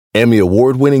Emmy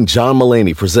award-winning John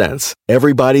Mulaney presents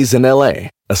Everybody's in L.A.,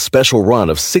 a special run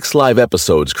of 6 live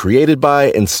episodes created by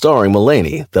and starring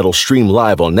Mulaney that'll stream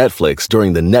live on Netflix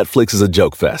during the Netflix is a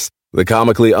Joke Fest. The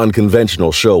comically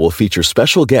unconventional show will feature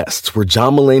special guests where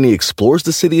John Mulaney explores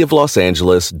the city of Los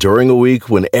Angeles during a week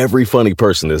when every funny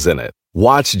person is in it.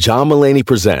 Watch John Mulaney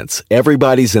Presents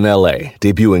Everybody's in L.A.,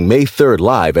 debuting May 3rd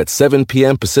live at 7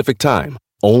 p.m. Pacific Time,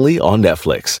 only on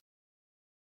Netflix.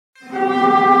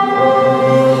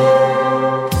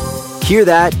 Hear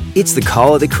that? It's the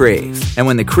call of the Crave. And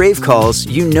when the Crave calls,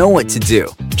 you know what to do.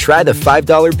 Try the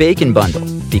 $5 Bacon Bundle,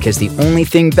 because the only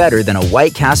thing better than a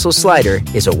White Castle slider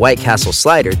is a White Castle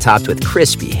slider topped with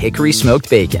crispy hickory smoked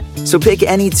bacon. So pick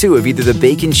any two of either the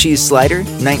Bacon Cheese Slider,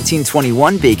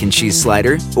 1921 Bacon Cheese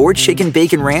Slider, or Chicken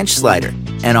Bacon Ranch Slider.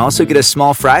 And also get a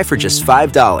small fry for just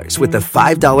 $5 with the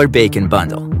 $5 Bacon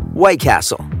Bundle. White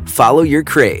Castle. Follow your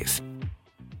Crave.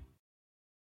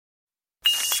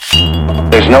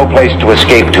 There's no place to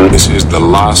escape to. This is the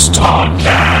last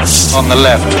podcast. On the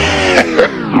left.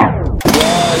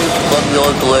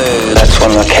 That's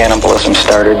when the cannibalism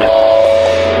started.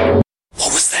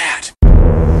 What was that?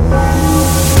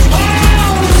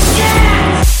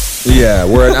 Yeah,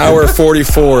 we're at hour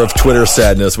 44 of Twitter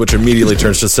sadness, which immediately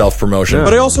turns to self-promotion.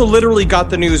 But I also literally got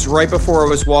the news right before I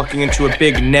was walking into a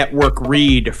big network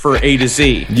read for A to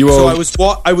Z.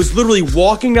 I was literally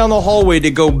walking down the hallway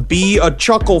to go be a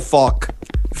chuckle fuck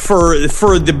for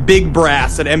the big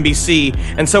brass at NBC,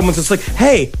 and someone's just like,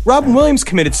 hey, Robin Williams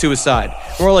committed suicide.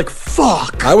 And we're like,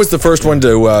 fuck. I was the first one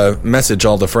to message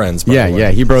all the friends.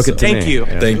 Yeah, he broke it to me. Thank you.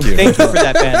 Yeah. Thank you. Thank you for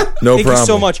that, Ben. No Thank problem. you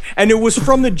so much. And it was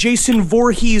from the Jason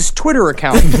Voorhees Twitter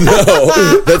account.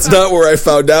 No, that's not where I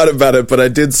found out about it, but I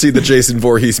did see that Jason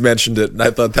Voorhees mentioned it, and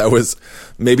I thought that was,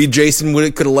 maybe Jason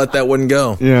could have let that one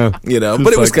go. Yeah.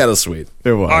 But it was kind of sweet.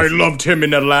 It was. I loved him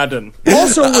in Aladdin.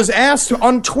 Also was asked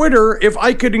on Twitter if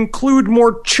I could include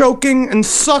more choking and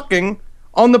sucking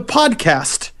on the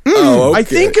podcast. Oh, okay. I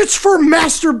think it's for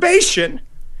masturbation.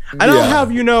 And I'll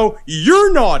have you know,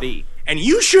 you're naughty, and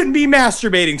you shouldn't be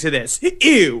masturbating to this.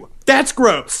 Ew, that's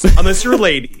gross, unless you're a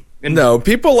lady. And no,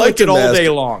 people like it all day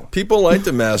long. People like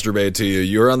to masturbate to you.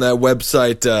 You're on that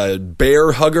website,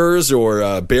 Bear Huggers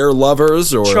or Bear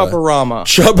Lovers or Chubbarama.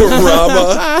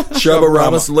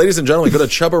 Chubbarama. So, ladies and gentlemen, go to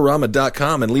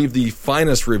chubbarama.com and leave the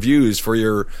finest reviews for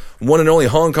your one and only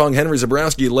Hong Kong Henry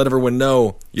Zabrowski. Let everyone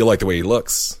know you like the way he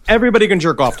looks. Everybody can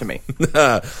jerk off to me.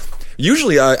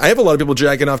 Usually, I have a lot of people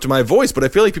jacking off to my voice, but I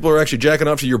feel like people are actually jacking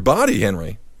off to your body,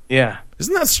 Henry. Yeah.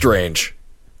 Isn't that strange?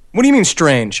 What do you mean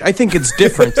strange? I think it's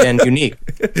different and unique.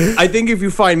 I think if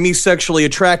you find me sexually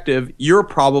attractive, you're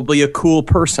probably a cool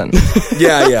person.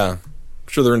 Yeah. I'm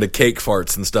sure they're into cake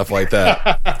farts and stuff like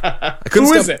that.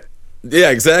 Who is it?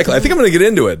 Yeah, exactly. I think I'm going to get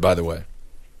into it, by the way.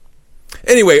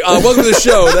 Anyway, welcome to the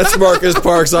show. That's Marcus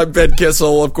Parks. I'm Ben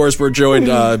Kissel. Of course, we're joined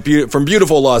from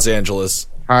beautiful Los Angeles.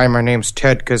 Hi, my name's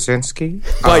Ted Kaczynski.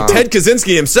 By Ted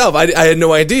Kaczynski himself. I had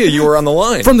no idea you were on the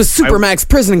line. From the Supermax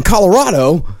prison in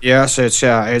Colorado. Yes,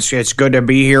 it's good to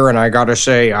be here, and I gotta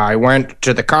say, I went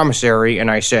to the commissary and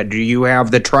I said, do you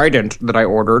have the trident that I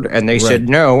ordered? And they said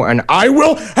no, and I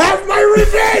will have my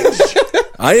revenge!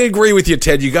 I agree with you,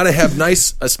 Ted. You gotta have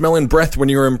nice smelling breath when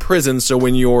you're in prison, so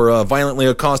when you're violently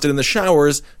accosted in the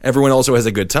showers, everyone also has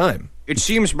a good time. It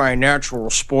seems my natural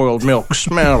spoiled milk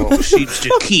smell seems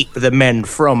to keep the men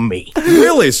from me.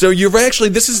 Really? So you've actually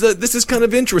this is kind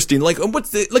of interesting. Like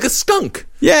like a skunk,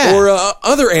 yeah, or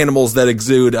other animals that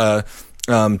exude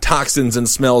toxins and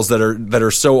smells that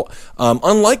are so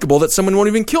unlikable that someone won't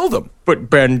even kill them. But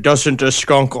Ben, doesn't a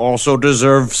skunk also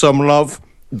deserve some love?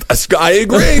 I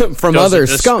agree. From other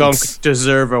skunks. Skunk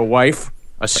deserve a wife,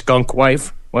 a skunk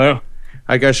wife. Well,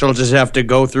 I guess I'll just have to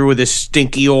go through with this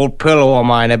stinky old pillow of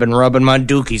mine I've been rubbing my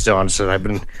dookies on so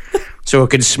it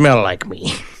can smell like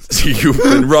me. You've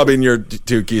been rubbing your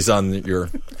dookies on your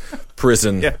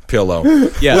prison pillow.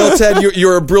 Yeah. Well, Ted,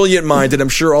 you're a brilliant mind, and I'm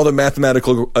sure all the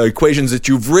mathematical equations that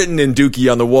you've written in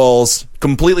Dookie on the walls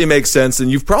completely make sense.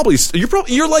 And you're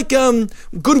like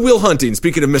Goodwill Hunting.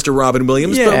 Speaking of Mr. Robin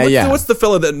Williams, what's the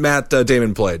fella that Matt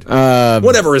Damon played?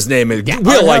 Whatever his name is,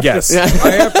 Will, I guess.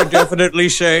 I have to definitely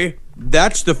say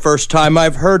that's the first time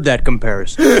I've heard that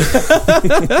comparison.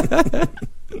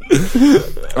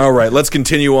 All right, let's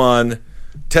continue on.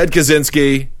 Ted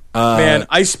Kaczynski. Man,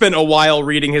 I spent a while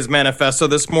reading his manifesto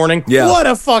this morning. Yeah. What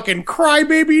a fucking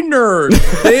crybaby nerd.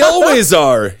 They always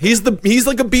are. He's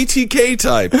like a BTK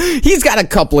type. He's got a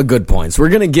couple of good points. We're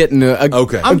going to get into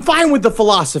Okay. I'm fine with the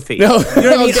philosophy. No, You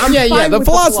know what I mean? I'm yeah. fine The with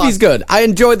philosophy's good. I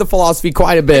enjoyed the philosophy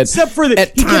quite a bit. Except for he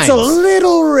at gets times. a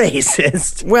little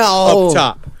racist. Well, up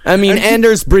top. I mean,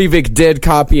 Anders Breivik did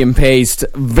copy and paste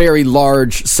very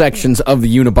large sections of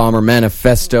the Unabomber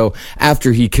manifesto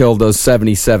after he killed those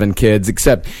 77 kids,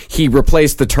 except he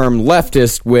replaced the term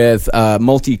leftist with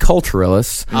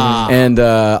multiculturalists and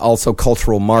also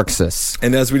cultural Marxists.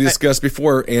 And as we discussed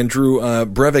before, Andrew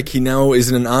Breivik, he now is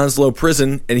in an Oslo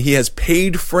prison, and he has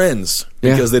paid friends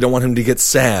because they don't want him to get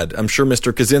sad. I'm sure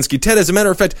Mr. Kaczynski. Ted, as a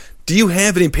matter of fact, do you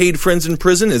have any paid friends in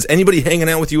prison? Is anybody hanging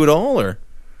out with you at all, or?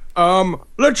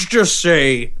 Let's just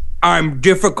say I'm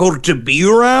difficult to be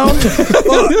around,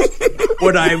 but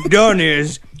what I've done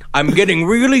is I'm getting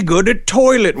really good at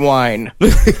toilet wine.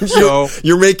 So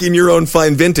you're making your own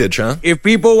fine vintage, huh? If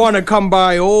people want to come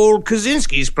by old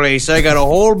Kaczynski's place, I got a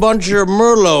whole bunch of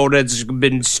Merlot that's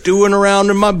been stewing around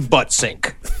in my butt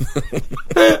sink.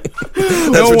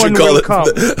 That's what you call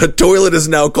it. A toilet is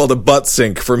now called a butt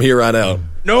sink from here on out.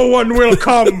 No one will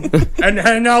come and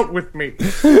hang out with me.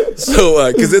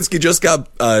 So Kaczynski just got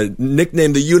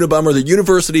nicknamed the Unabomber, the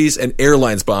Universities and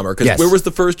Airlines Bomber. Because where was the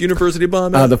first university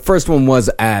bomb at? The first one was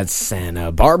at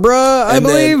Santa Barbara, I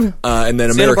believe. And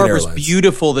then Santa American Barbara's Airlines.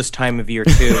 Beautiful this time of year,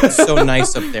 too. It's so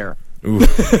nice up there.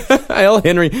 Hell,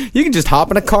 Henry, you can just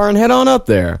hop in a car and head on up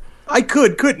there. I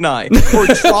couldn't I? Or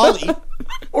a trolley.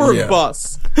 Or a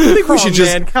bus. I think we should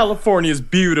man, California's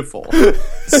beautiful.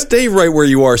 Stay right where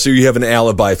you are so you have an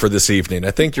alibi for this evening.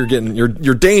 I think you're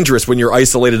dangerous when you're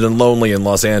isolated and lonely in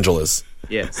Los Angeles.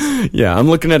 Yes. Yeah, I'm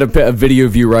looking at a video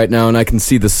view right now, and I can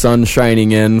see the sun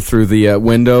shining in through the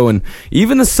window, and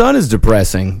even the sun is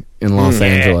depressing in Los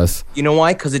Angeles. You know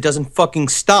why? Because it doesn't fucking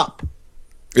stop.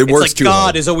 It works like too God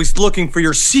hard. is always looking for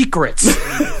your secrets.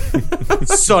 The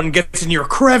sun gets in your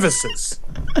crevices.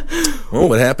 Oh,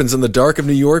 what happens in the dark of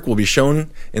New York will be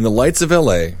shown in the lights of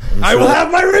L.A. I will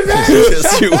have my revenge!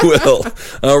 Yes, you will.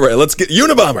 All right, let's get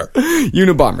Unabomber.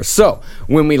 Unabomber. So,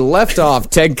 when we left off,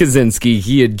 Ted Kaczynski,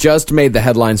 he had just made the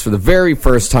headlines for the very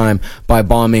first time by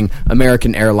bombing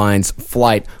American Airlines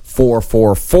Flight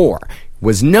 444.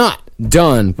 Was not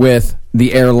done with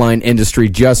the airline industry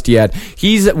just yet.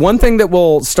 He's one thing that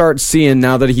we'll start seeing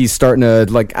now that he's starting to,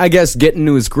 get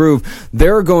into his groove.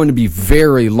 There are going to be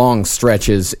very long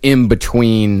stretches in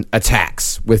between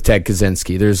attacks with Ted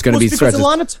Kaczynski. There's going to be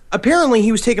stretches. Apparently,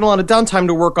 he was taking a lot of downtime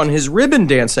to work on his ribbon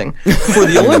dancing for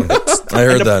the Olympics. I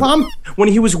heard that. When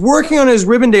he was working on his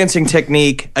ribbon dancing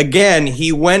technique, again,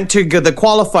 he went to the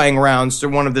qualifying rounds to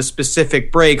one of the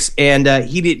specific breaks, and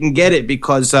he didn't get it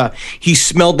because he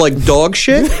smelled like dog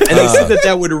shit, and they said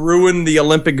that would ruin the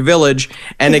Olympic Village.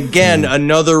 And again,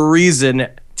 another reason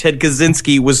Ted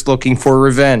Kaczynski was looking for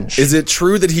revenge. Is it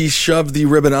true that he shoved the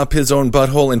ribbon up his own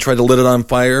butthole and tried to lit it on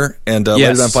fire, and lit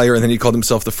it on fire, and then he called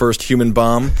himself the first human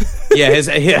bomb?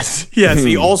 Yes.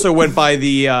 He also went by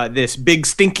the this big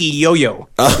stinky yo-yo.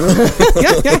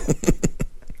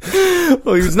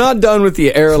 Well, he was not done with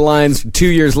the airlines. 2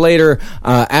 years later,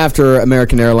 after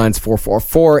American Airlines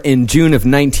 444, in June of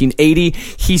 1980,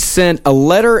 he sent a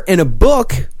letter and a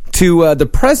book to the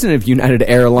president of United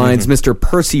Airlines, Mr.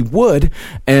 Percy Wood,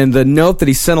 and the note that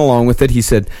he sent along with it, he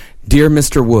said, "Dear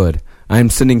Mr. Wood, I am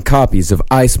sending copies of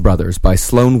Ice Brothers by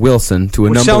Sloan Wilson to a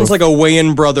number sounds like a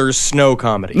Wayans Brothers snow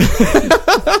comedy.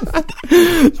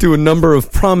 to a number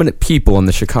of prominent people in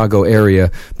the Chicago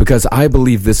area because I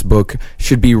believe this book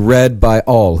should be read by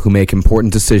all who make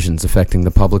important decisions affecting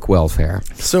the public welfare."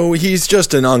 So he's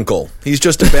just an uncle. He's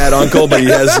just a bad uncle, but he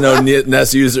has no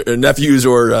nephews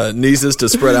or nieces to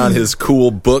spread out his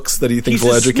cool books that he thinks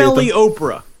will educate them. He's a smelly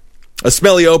Oprah. A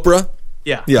smelly Oprah?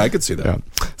 Yeah. Yeah, I could see that. Yeah.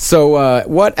 So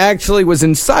what actually was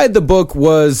inside the book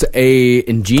was a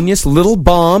ingenious little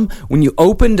bomb. When you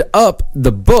opened up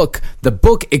the book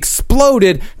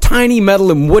exploded. Tiny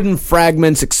metal and wooden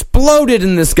fragments exploded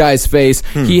in this guy's face.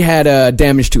 He had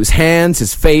damage to his hands,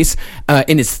 his face,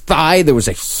 in his thigh. There was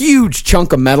a huge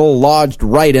chunk of metal lodged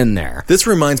right in there. This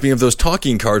reminds me of those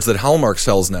talking cards that Hallmark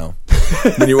sells now.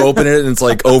 When you open it and it's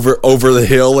like over the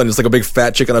hill and it's like a big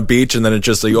fat chick on a beach, and then it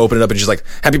just you open it up and she's like,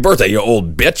 "Happy birthday, you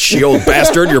old bitch, you old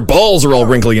bastard, your balls are all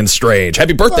wrinkly and strange.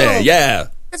 Happy birthday, yeah."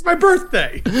 It's my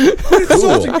birthday. What is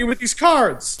insulting me with these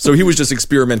cards? So he was just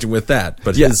experimenting with that,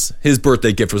 but his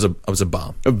birthday gift was a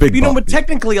bomb. A big bomb. But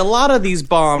technically a lot of these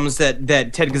bombs that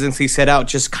Ted Kaczynski set out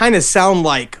just kind of sound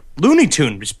like Looney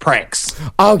Tunes pranks.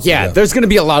 Oh, yeah. There's going to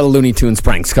be a lot of Looney Tunes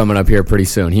pranks coming up here pretty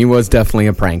soon. He was definitely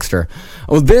a prankster.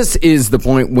 Well, this is the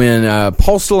point when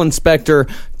Postal Inspector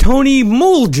Tony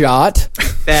Muljot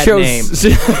name.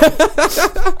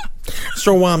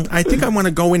 So, I think I want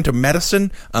to go into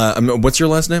medicine. What's your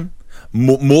last name?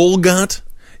 Mulgot?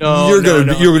 You're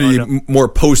gonna be more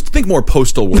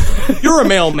postal worker. You're a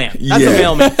mailman. That's a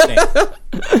mailman's name.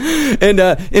 And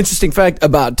interesting fact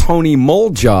about Tony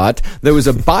Moljot, there was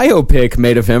a biopic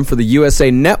made of him for the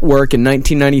USA Network in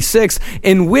 1996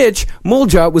 in which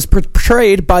Moljot was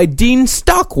portrayed by Dean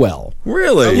Stockwell.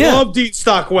 Really? I love Dean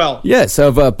Stockwell. Yes,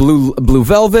 of Blue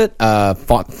Velvet,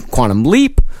 Quantum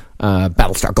Leap,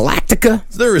 Battlestar Galactica.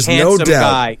 There is Handsome no doubt.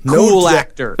 guy. Cool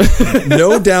actor.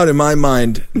 No doubt in my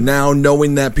mind, now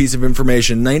knowing that piece of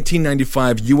information,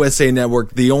 1995 USA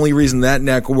Network, the only reason that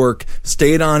network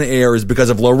stayed on air is because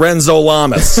of Lorenzo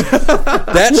Lamas.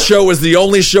 That show was the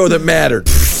only show that mattered.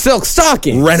 Silk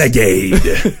Stocking. Renegade.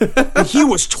 He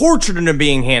was tortured into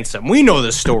being handsome. We know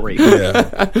this story.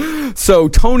 Yeah. So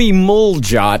Tony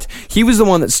Moljot, he was the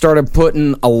one that started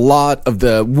putting a lot of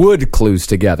the wood clues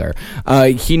together.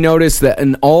 He noticed that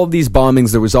in all of these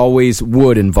bombings, there was always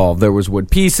wood involved. There was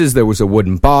wood pieces. There was a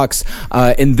wooden box.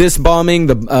 In this bombing,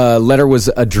 the letter was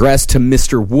addressed to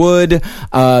Mr. Wood.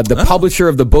 The publisher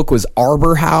of the book was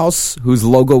Arbor House, whose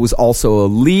logo was also a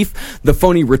leaf. The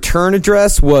phony return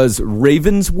address was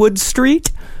Ravenswood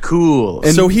Street. Cool.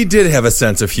 And so he did have a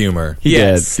sense of humor. He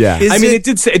did, yeah. I mean,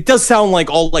 it does sound like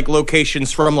all like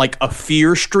locations from like a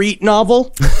Fear Street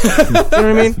novel. You know what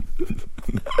I mean?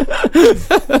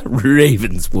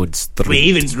 Ravenswood Street.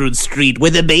 Ravenswood Street,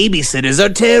 where the babysitters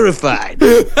are terrified.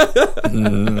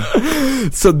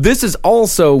 So this is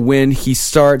also when he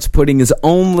starts putting his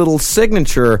own little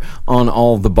signature on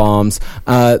all the bombs.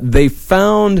 They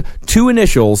found two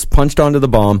initials punched onto the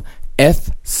bomb,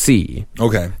 FC.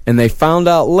 Okay. And they found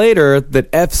out later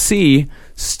that FC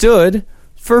stood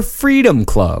for Freedom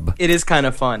Club. It is kind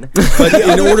of fun. But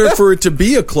in order for it to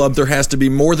be a club, there has to be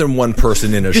more than one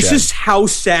person in a This shed. is how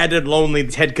sad and lonely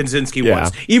Ted Kaczynski Yeah.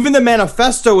 was. Even the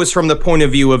manifesto is from the point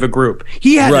of view of a group.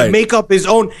 He had Right. to make up his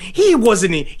own. He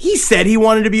said he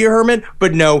wanted to be a hermit,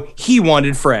 but no, he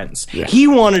wanted friends. Yeah. He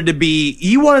wanted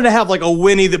to have like a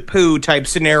Winnie the Pooh type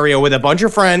scenario with a bunch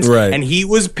of friends. Right. And he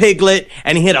was Piglet,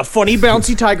 and he had a funny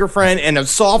bouncy tiger friend, and a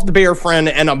soft bear friend,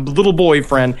 and a little boy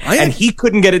friend, and he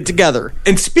couldn't get it together.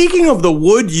 And speaking of the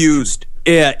wood used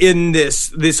in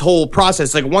this whole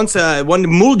process, like once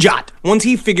Moljot, once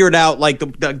he figured out like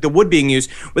the wood being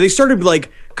used, where they started like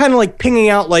kind of like pinging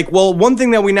out like, well, one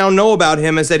thing that we now know about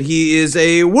him is that he is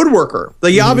a woodworker.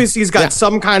 Like obviously he's got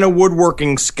some kind of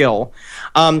woodworking skill,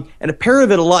 and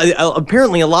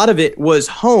apparently a lot of it was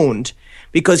honed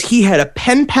because he had a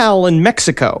pen pal in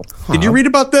Mexico. Did you read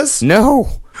about this? No.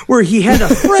 Where he had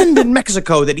a friend in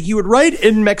Mexico that he would write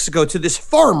in Mexico to this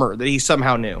farmer that he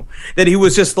somehow knew. That he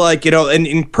was just like,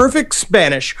 in perfect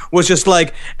Spanish, was just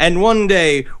like, and one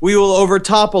day we will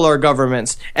overtopple our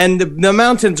governments, and the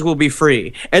mountains will be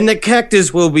free, and the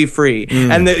cactus will be free.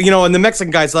 And and the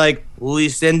Mexican guy's like, who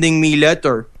is sending me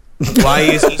letter? Why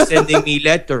is he sending me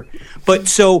letter? But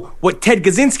so what Ted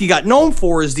Kaczynski got known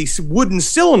for is these wooden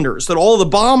cylinders that all the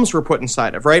bombs were put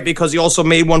inside of, right? Because he also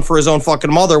made one for his own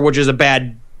fucking mother, which is a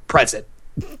bad present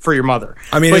for your mother.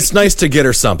 I mean, it's nice to get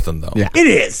her something, though. Yeah. It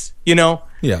is,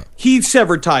 Yeah. He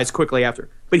severed ties quickly after.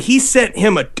 But he sent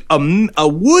him a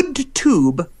wood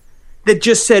tube that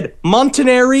just said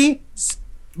Montanari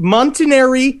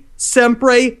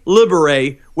Sempre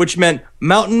Libere, which meant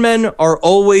mountain men are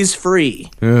always free.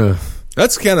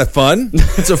 That's kind of fun.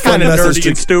 It's a fun Kind of message nerdy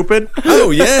and stupid.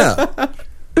 Oh, yeah.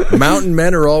 Mountain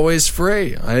men are always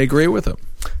free. I agree with him.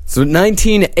 So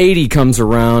 1980 comes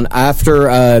around after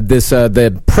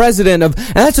the president of,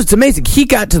 and that's what's amazing. He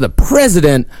got to the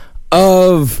president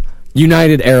of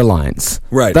United Airlines.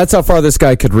 Right. That's how far this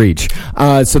guy could reach.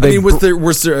 So they was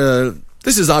there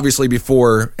this is obviously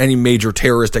before any major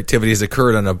terrorist activities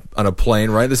occurred on a plane,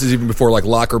 right? This is even before like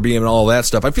Lockerbie and all that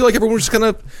stuff. I feel like everyone was just kind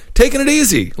of taking it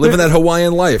easy, living that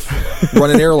Hawaiian life,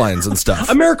 running airlines and stuff.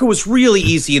 America was really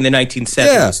easy in the 1970s.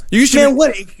 Yeah, you used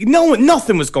to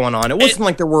nothing was going on. It wasn't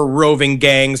like there were roving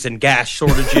gangs and gas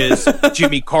shortages.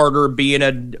 Jimmy Carter being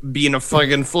a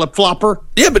fucking flip flopper.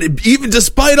 Yeah, but even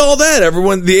despite all that,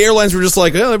 the airlines were just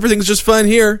like, oh, everything's just fine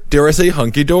here. Dare I say,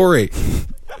 hunky dory.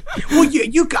 Well,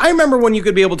 I remember when you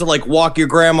could be able to like walk your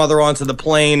grandmother onto the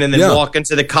plane and then walk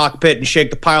into the cockpit and shake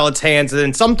the pilot's hands, and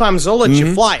then sometimes they'll let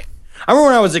you fly. I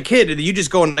remember when I was a kid, you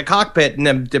just go in the cockpit and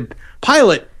the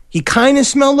pilot, he kind of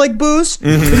smelled like booze,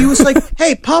 but he was like,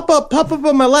 "Hey, pop up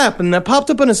on my lap," and I popped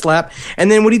up on his lap,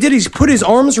 and then what he did, he put his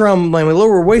arms around my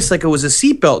lower waist like it was a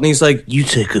seatbelt, and he's like, "You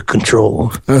take the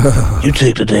control, you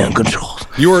take the damn control."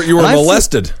 You were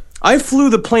molested. I flew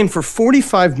the plane for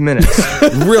 45 minutes.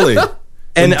 Really?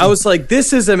 And I was like,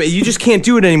 "This is you just can't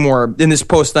do it anymore in this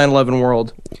post 9/11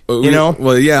 world." You know?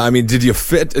 Well, yeah. I mean, did you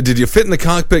fit in the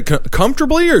cockpit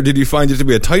comfortably, or did you find it to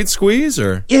be a tight squeeze?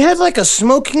 Or it had like a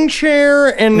smoking chair,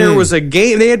 and there was a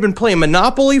game. They had been playing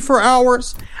Monopoly for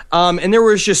hours, and there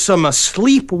was just some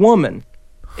asleep woman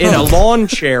in a lawn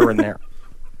chair in there.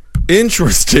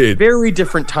 Interesting. Very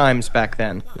different times back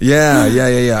then.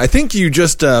 Yeah. I think you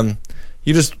just kind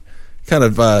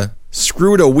of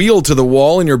screwed a wheel to the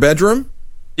wall in your bedroom.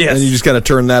 Yes. And you just kind of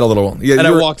turned that a little. Yeah, and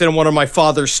I walked in one of my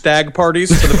father's stag parties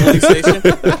to the police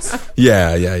station.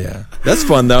 Yeah. That's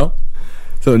fun, though.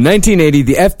 So in 1980,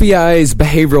 the FBI's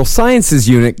Behavioral Sciences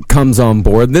Unit comes on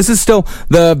board.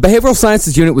 The Behavioral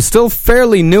Sciences Unit was still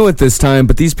fairly new at this time,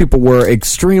 but these people were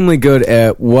extremely good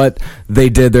at what they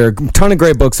did. There are a ton of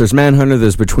great books. There's Manhunter,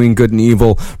 there's Between Good and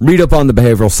Evil. Read up on the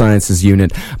Behavioral Sciences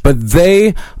Unit. But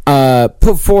they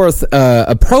put forth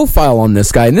a profile on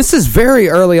this guy, and this is very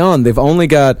early on. They've only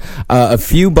got a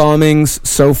few bombings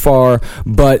so far,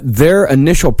 but their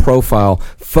initial profile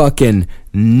fucking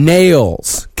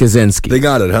nails Kaczynski. They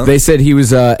got it, huh? They said he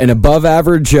was an above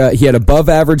average. He had above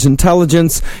average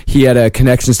intelligence. He had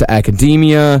connections to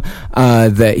academia.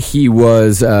 That he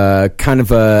was kind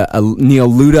of a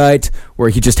neo-Luddite, where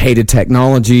he just hated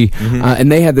technology. And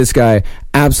they had this guy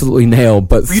absolutely nailed.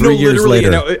 But 3 years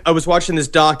later, I was watching this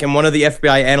doc, and one of the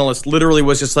FBI analysts literally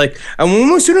was just like,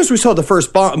 and as soon as we saw the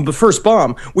first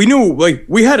bomb, we knew like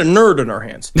we had a nerd in our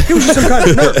hands. He was just some kind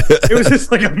of nerd. It was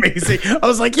just like amazing. I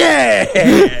was like, yeah.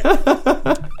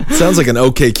 Sounds like an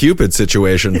OK Cupid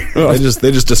situation. They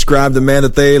just described the man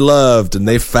that they loved, and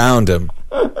they found him.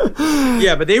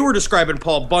 Yeah, but they were describing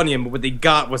Paul Bunyan, but what they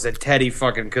got was a Teddy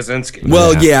fucking Kaczynski.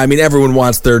 Well, yeah, I mean, everyone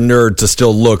wants their nerd to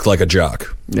still look like a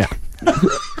jock. Yeah.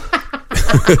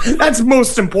 That's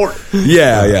most important.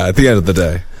 Yeah, at the end of the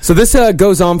day. So this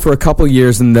goes on for a couple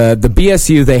years, and the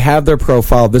BSU, they have their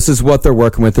profile. This is what they're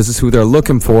working with. This is who they're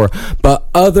looking for. But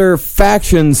other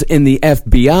factions in the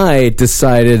FBI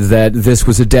decided that this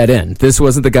was a dead end. This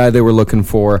wasn't the guy they were looking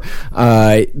for.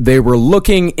 They were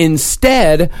looking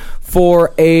instead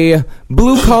for a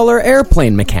blue-collar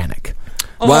airplane mechanic.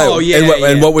 Wow.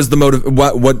 And what was the motive?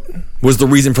 What was the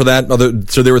reason for that?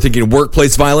 So they were thinking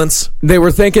workplace violence? They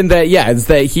were thinking that, it's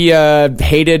that he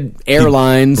hated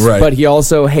airlines, but he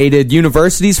also hated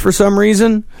universities for some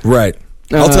reason. Right.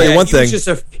 I'll tell you one thing.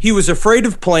 He was afraid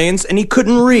of planes, and he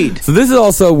couldn't read. So this is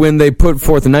also when they put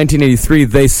forth in 1983,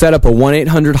 they set up a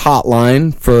 1-800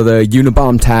 hotline for the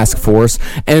Unabomber task force,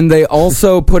 and they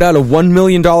also put out a $1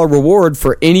 million reward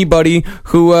for anybody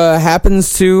who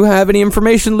happens to have any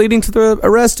information leading to the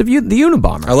arrest of the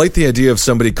Unabomber. I like the idea of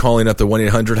somebody calling up the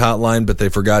 1-800 hotline, but they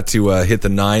forgot to hit the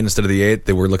 9 instead of the 8.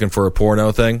 They were looking for a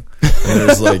porno thing. And it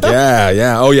was like,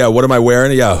 yeah. Oh, yeah, what am I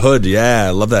wearing? Yeah, a hood. Yeah,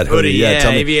 I love that hoodie. Yeah,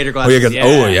 tell me. Aviator glasses.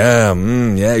 Yeah,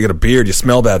 you got a beard. You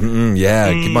smell bad.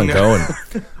 Yeah, keep on going.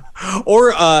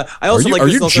 Or I also Are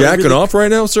you jacking off right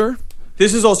now, sir?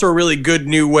 This is also a really good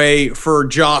new way for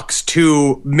jocks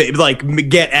to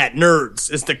get at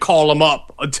nerds, is to call them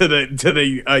up to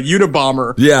the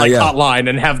Unabomber hotline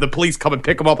and have the police come and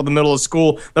pick them up in the middle of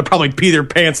school. They'll probably pee their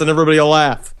pants and everybody will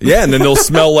laugh. Yeah, and then they'll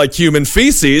smell like human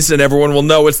feces and everyone will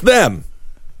know it's them.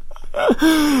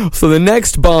 So the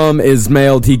next bomb is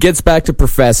mailed. He gets back to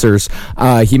professors.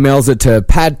 He mails it to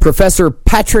Professor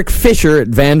Patrick Fisher at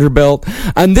Vanderbilt.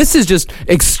 And this is just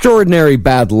extraordinary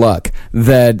bad luck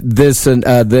that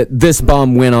this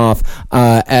bomb went off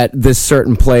at this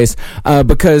certain place,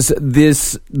 because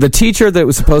the teacher that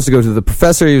was supposed to go to, the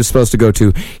professor he was supposed to go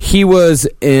to, he was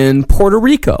in Puerto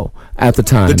Rico at the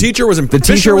time. The teacher was in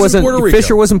Fisher was in Puerto Rico.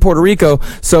 Fisher was in Puerto Rico,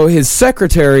 so his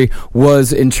secretary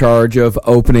was in charge of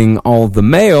opening all of the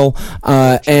mail,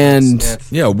 and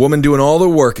a woman doing all the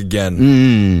work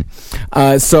again.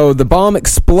 So the bomb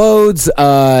explodes.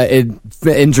 It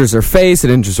injures her face.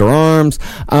 It injures her arms.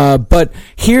 But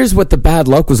here's what the bad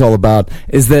luck was all about: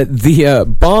 is that the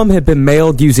bomb had been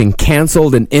mailed using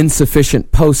canceled and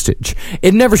insufficient postage.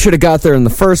 It never should have got there in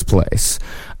the first place.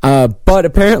 But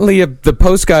apparently the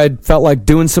post guy felt like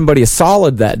doing somebody a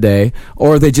solid that day,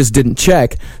 or they just didn't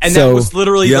check. And that was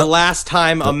literally the last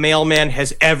time a mailman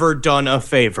has ever done a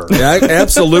favor. Yeah,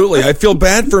 absolutely. I feel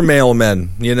bad for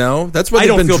mailmen, That's what I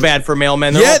don't feel bad for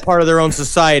mailmen. They're all part of their own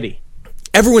society.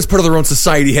 Everyone's part of their own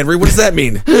society, Henry. What does that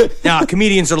mean? Nah,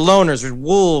 comedians are loners. They're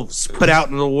wolves put out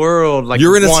into the world like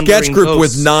you're in a sketch group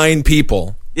with 9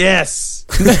 people. Yes.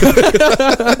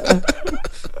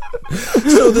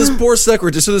 So this poor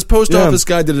secretary, this post office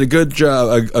guy did a good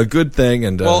job, a good thing,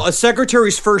 and a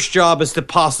secretary's first job is to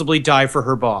possibly die for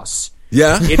her boss.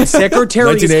 Yeah, it's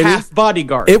secretary's half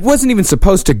bodyguard. It wasn't even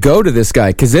supposed to go to this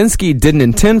guy. Kaczynski didn't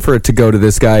intend for it to go to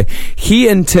this guy. He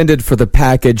intended for the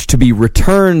package to be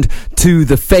returned to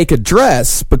the fake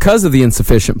address because of the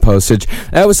insufficient postage.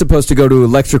 That was supposed to go to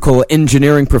electrical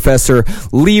engineering professor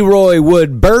Leroy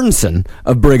Wood Burnson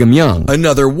of Brigham Young.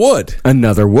 Another Wood. So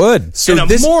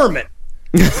and a Mormon.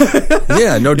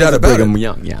 Yeah, no doubt about Brigham it.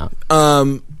 Young, yeah.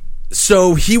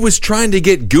 So he was trying to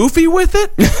get goofy with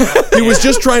it? He was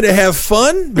just trying to have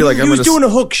fun? Be like, he was doing a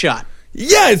hook shot.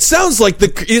 Yeah, it sounds like the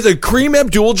Kareem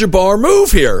Abdul-Jabbar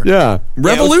move here. Yeah.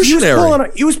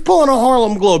 Revolutionary. He was pulling a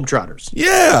Harlem Globetrotters.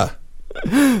 Yeah.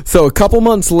 So a couple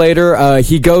months later,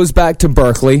 he goes back to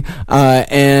Berkeley,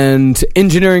 and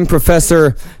engineering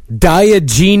professor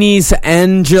Diogenes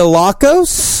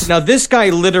Angelakos. Now, this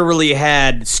guy literally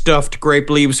had stuffed grape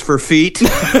leaves for feet.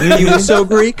 He was so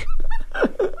Greek.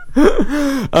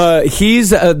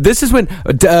 This is when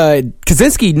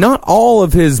Kaczynski, not all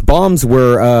of his bombs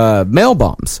were mail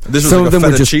bombs. This was some like of them a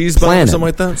were feta just cheese bomb or planted. something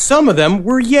like that? Some of them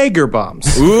were Jaeger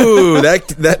bombs. Ooh,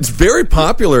 that's very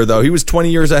popular, though. He was 20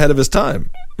 years ahead of his time.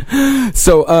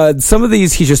 So some of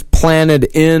these he just planted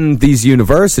in these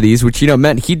universities, which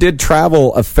meant he did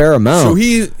travel a fair amount.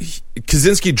 So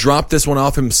Kaczynski dropped this one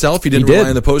off himself? He didn't rely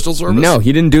on the Postal Service? No,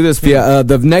 he didn't do this via...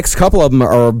 the next couple of them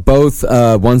are both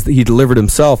ones that he delivered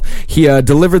himself. He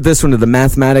delivered this one to the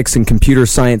Mathematics and Computer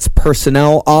Science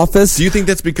Personnel Office. Do you think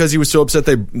that's because he was so upset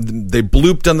they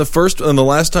blooped on the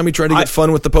last time he tried to get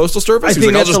fun with the Postal Service? He was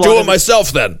like, I'll just do it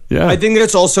myself then. Yeah. I think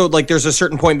that's also, like, there's a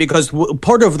certain point, because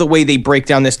part of the way they break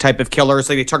down this type of killers,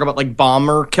 like they talk about, like,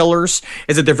 bomber killers,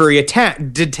 is that they're very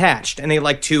detached, and they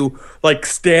like to, like,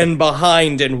 stand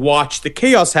behind and watch the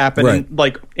chaos happen. Right. And,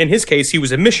 like, in his case, he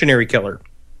was a missionary killer.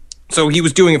 So he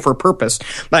was doing it for a purpose.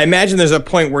 But I imagine there's a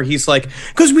point where he's like,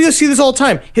 because we see this all the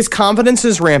time, his confidence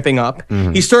is ramping up.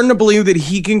 Mm-hmm. He's starting to believe that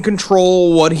he can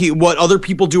control what other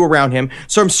people do around him.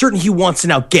 So I'm certain he wants to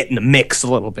now get in the mix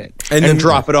a little bit and then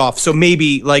drop it off. So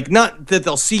maybe, like, not that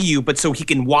they'll see you, but so he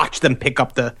can watch them pick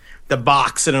up the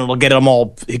box, and it'll get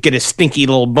his stinky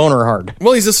little boner hard.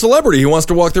 Well, he's a celebrity. He wants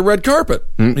to walk the red carpet.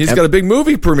 He's got a big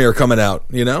movie premiere coming out,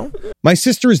 My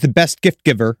sister is the best gift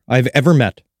giver I've ever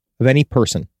met of any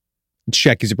person. It's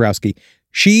Jackie Zabrowski.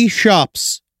 She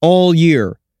shops all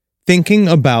year thinking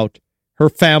about her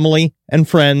family and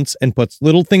friends and puts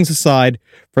little things aside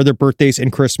for their birthdays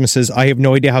and Christmases. I have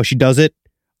no idea how she does it.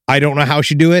 I don't know how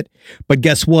she do it. But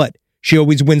guess what? She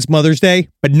always wins Mother's Day,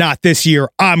 but not this year.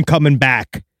 I'm coming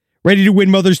back. Ready to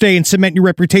win Mother's Day and cement your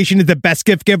reputation as the best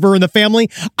gift giver in the family?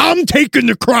 I'm taking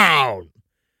the crown.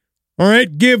 All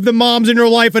right, give the moms in your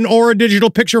life an Aura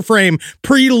digital picture frame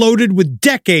preloaded with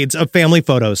decades of family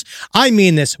photos. I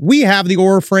mean this. We have the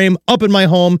Aura frame up in my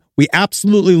home. We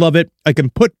absolutely love it. I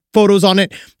can put photos on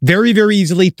it very, very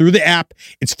easily through the app.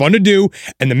 It's fun to do,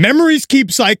 and the memories keep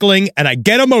cycling, and I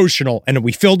get emotional. And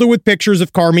we filled it with pictures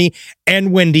of Carmi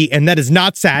and Wendy, and that is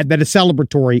not sad. That is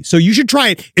celebratory. So you should try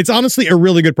it. It's honestly a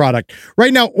really good product.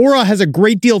 Right now, Aura has a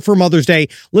great deal for Mother's Day.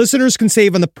 Listeners can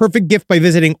save on the perfect gift by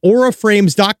visiting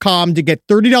auraframes.com to get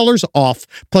 $30 off,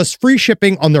 plus free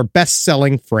shipping on their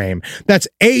best-selling frame. That's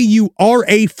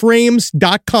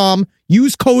auraframes.com.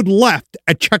 Use code LEFT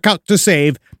at checkout to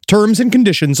save. Terms and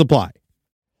conditions apply.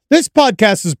 This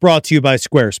podcast is brought to you by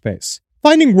Squarespace.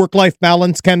 Finding work-life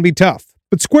balance can be tough,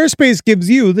 but Squarespace gives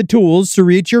you the tools to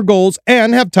reach your goals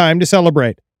and have time to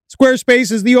celebrate.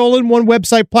 Squarespace is the all-in-one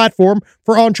website platform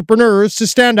for entrepreneurs to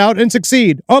stand out and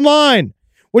succeed online.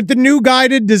 With the new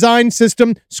guided design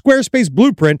system, Squarespace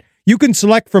Blueprint, you can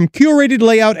select from curated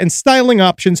layout and styling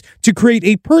options to create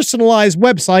a personalized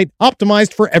website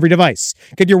optimized for every device.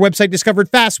 Get your website discovered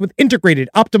fast with integrated,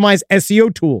 optimized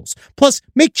SEO tools. Plus,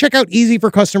 make checkout easy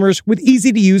for customers with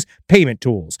easy-to-use payment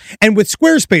tools. And with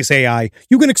Squarespace AI,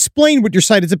 you can explain what your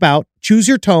site is about, choose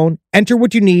your tone, enter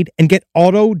what you need, and get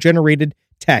auto-generated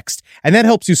text. And that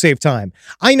helps you save time.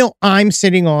 I know I'm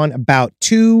sitting on about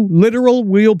 2 literal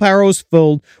wheelbarrows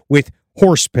filled with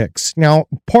horse pics. Now,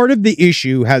 part of the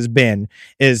issue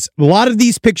is a lot of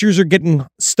these pictures are getting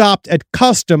stopped at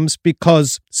customs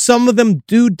because some of them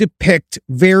do depict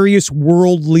various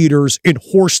world leaders in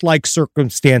horse-like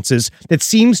circumstances that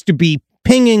seems to be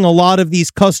pinging a lot of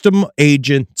these custom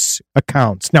agents'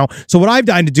 accounts. Now, so what I've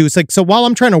done to do is while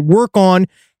I'm trying to work on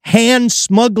hand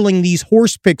smuggling these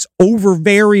horse pics over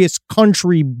various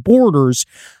country borders,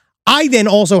 I then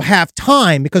also have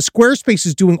time, because Squarespace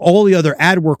is doing all the other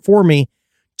ad work for me,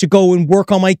 to go and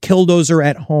work on my Killdozer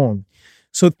at home.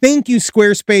 So thank you,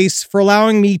 Squarespace, for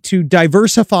allowing me to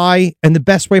diversify in the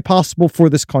best way possible for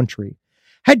this country.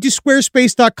 Head to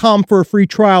squarespace.com for a free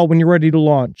trial when you're ready to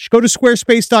launch. Go to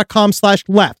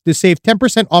squarespace.com/left to save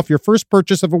 10% off your first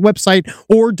purchase of a website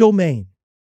or domain.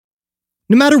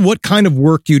 No matter what kind of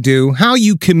work you do, how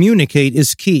you communicate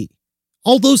is key.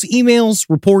 All those emails,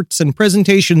 reports, and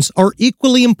presentations are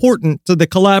equally important to the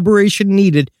collaboration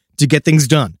needed to get things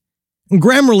done. And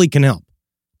Grammarly can help.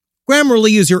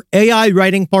 Grammarly is your AI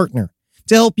writing partner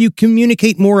to help you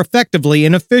communicate more effectively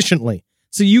and efficiently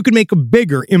so you can make a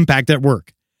bigger impact at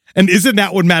work. And isn't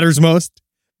that what matters most?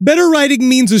 Better writing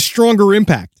means a stronger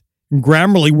impact. And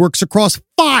Grammarly works across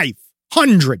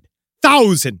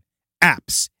 500,000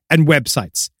 apps and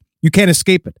websites. You can't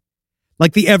escape it.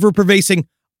 Like the ever-pervasive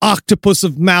octopus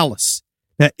of malice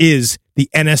that is the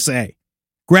NSA.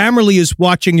 Grammarly is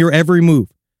watching your every move,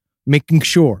 making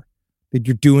sure that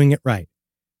you're doing it right.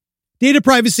 Data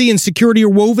privacy and security are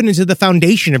woven into the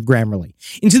foundation of Grammarly,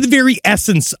 into the very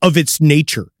essence of its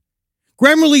nature.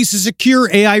 Grammarly is a secure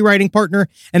AI writing partner,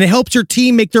 and it helps your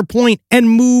team make their point and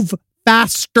move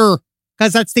faster,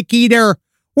 because that's the key there.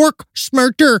 Work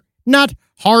smarter, not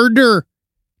harder.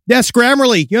 Yes,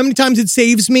 Grammarly. You know how many times it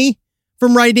saves me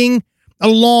from writing a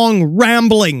long,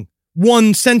 rambling,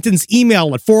 one-sentence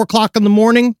email at 4 o'clock in the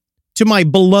morning to my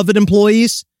beloved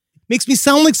employees? Makes me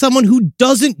sound like someone who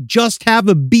doesn't just have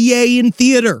a BA in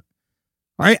theater.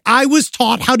 All right, I was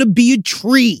taught how to be a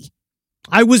tree.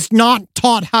 I was not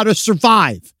taught how to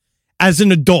survive as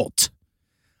an adult.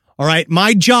 All right,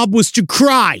 my job was to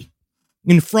cry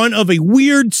in front of a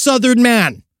weird Southern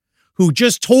man who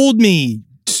just told me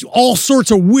all sorts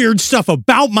of weird stuff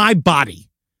about my body.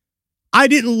 I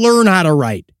didn't learn how to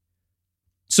write.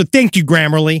 So thank you,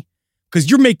 Grammarly, because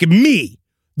you're making me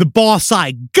the boss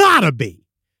I gotta be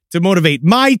to motivate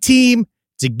my team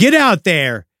to get out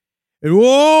there. And,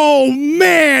 oh,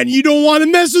 man, you don't want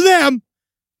to mess with them.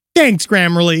 Thanks,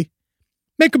 Grammarly.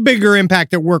 Make a bigger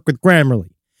impact at work with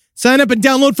Grammarly. Sign up and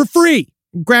download for free.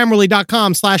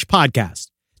 Grammarly.com/podcast.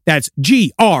 That's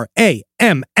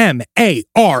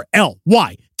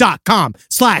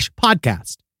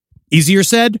GRAMMARLY.com/podcast. Easier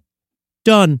said,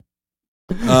 done.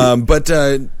 But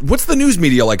what's the news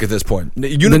media like at this point?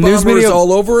 Unabomber is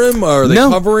all over him? Are they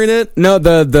covering it? No,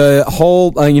 the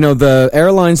whole, the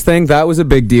airlines thing, that was a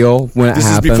big deal when it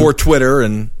happened. This is before Twitter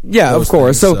and... Yeah, of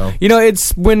course. So,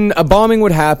 it's when a bombing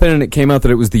would happen and it came out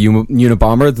that it was the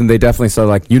Unabomber, then they definitely started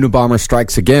like, Unabomber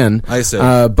strikes again. I see.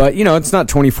 But, it's not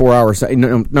 24 hours, not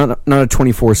a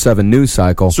 24/7 news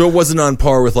cycle. So it wasn't on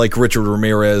par with like Richard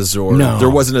Ramirez or... No. There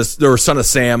wasn't there was Son of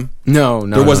Sam? No.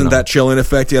 There wasn't that chilling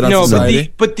effect yet on society?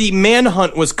 But the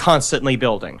manhunt was constantly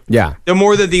building. Yeah. The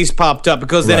more that these popped up,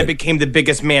 because then it became the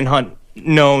biggest manhunt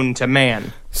known to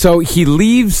man. So he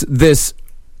leaves this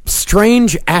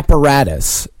strange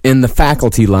apparatus in the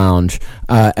faculty lounge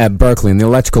at Berkeley in the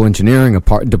electrical engineering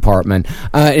department.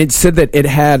 It said that it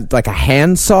had like a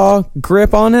handsaw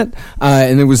grip on it,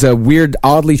 and it was a weird,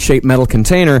 oddly shaped metal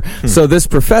container. So this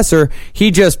professor, he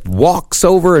just walks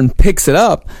over and picks it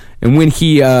up. And when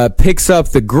he picks up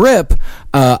the grip,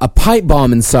 a pipe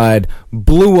bomb inside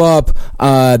blew up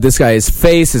this guy's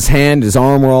face, his hand, his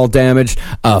arm were all damaged.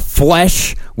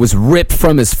 Flesh was ripped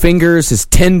from his fingers. His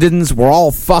tendons were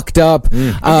all fucked up.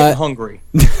 I'm getting hungry.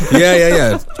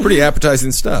 Yeah. It's pretty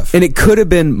appetizing stuff. And it could have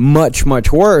been much,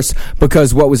 much worse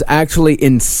because what was actually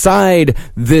inside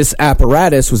this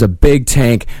apparatus was a big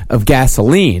tank of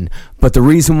gasoline. But the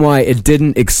reason why it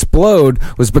didn't explode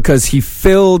was because he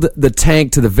filled the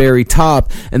tank to the very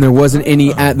top, and there wasn't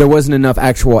enough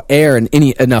actual air and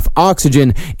enough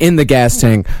oxygen in the gas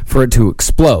tank for it to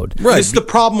explode. Right. This is the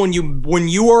problem when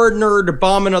you are a nerd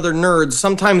bombing other nerds.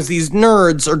 Sometimes these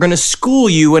nerds are going to school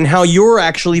you in how you're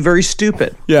actually very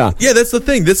stupid. Yeah, that's the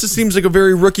thing. This just seems like a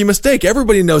very rookie mistake.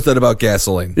 Everybody knows that about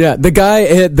gasoline. Yeah, the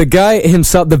guy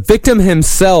himself, the victim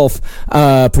himself,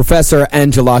 Professor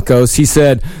Angelakos, he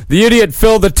said the idiot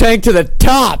filled the tank to the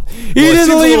top. He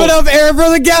didn't leave enough air for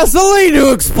the gasoline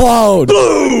to explode.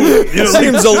 It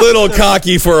seems a little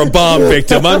cocky for a bomb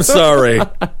victim. I'm sorry.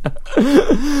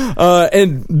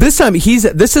 And this time,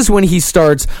 this is when he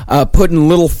starts putting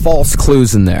little false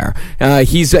clues in there.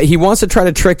 He wants to try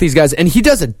to trick these guys, and he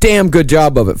does a damn good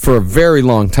job of it for a very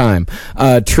long time,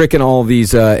 tricking all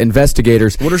these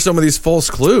investigators. What are some of these false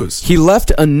clues? He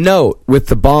left a note with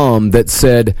the bomb that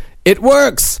said, "It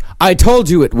works. I told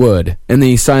you it would." And then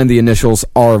he signed the initials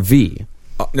RV.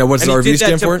 Now, what's RV stand for? And he did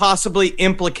that to possibly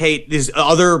implicate his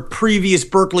other previous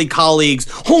Berkeley colleagues,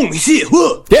 holy shit,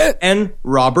 yeah, and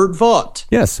Robert Vaught.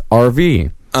 Yes,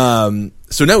 RV. So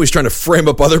now he's trying to frame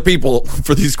up other people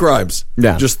for these crimes.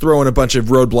 Yeah. Just throwing a bunch of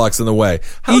roadblocks in the way.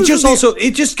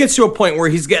 It just gets to a point where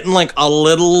he's getting like a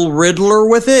little Riddler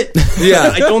with it.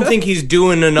 Yeah. I don't think he's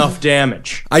doing enough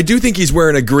damage. I do think he's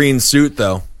wearing a green suit,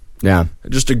 though. Yeah.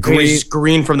 Just a green. He's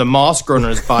green from the moss growing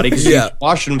on his body because he's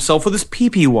washing himself with his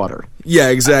pee-pee water. Yeah,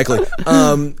 exactly.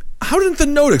 How didn't the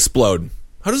note explode?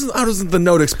 How doesn't the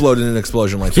note explode in an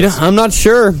explosion like this? I'm not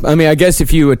sure. I mean, I guess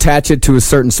if you attach it to a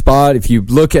certain spot, if you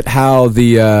look at how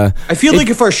the... I feel like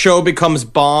if our show becomes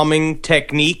bombing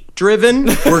technique driven,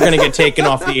 we're going to get taken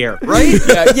off the air, right?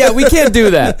 Yeah, we can't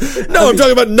do that. No, I'm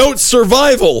talking about note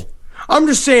survival. I'm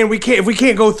just saying we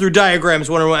can't go through diagrams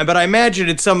one on one, but I imagine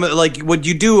it's some like what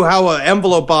you do, how an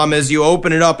envelope bomb is. You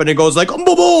open it up and it goes like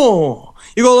boom.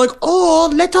 You go like,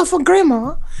 oh, letter for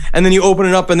grandma, and then you open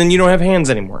it up and then you don't have hands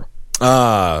anymore.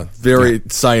 Very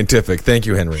scientific. Thank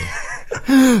you, Henry.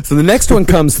 So the next one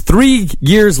comes 3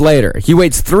 years later. He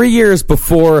waits 3 years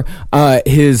before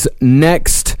his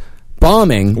next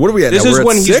bombing. What are we at? This now? is We're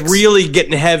when at he's 6? really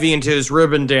getting heavy into his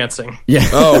ribbon dancing. Yeah.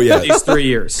 Oh yeah. These 3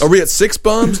 years. Are we at 6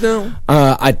 bombs now?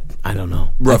 I don't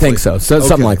know. Roughly. I think so.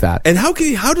 Something like that. And how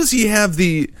does he have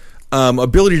the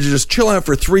ability to just chill out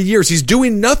for 3 years? He's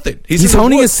doing nothing. He's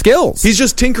honing his skills. He's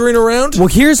just tinkering around. Well,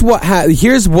 here's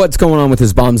what's going on with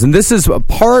his bombs, and this is a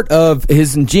part of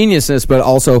his ingeniousness, but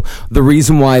also the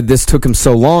reason why this took him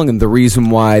so long, and the reason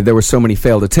why there were so many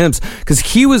failed attempts, because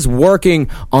he was working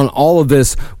on all of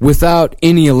this without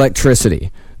any electricity.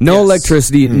 No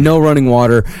electricity, no running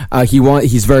water.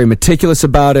 He's very meticulous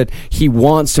about it. He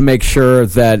wants to make sure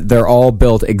that they're all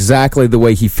built exactly the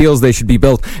way he feels they should be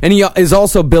built. And he is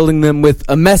also building them with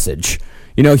a message.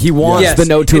 You know, he wants the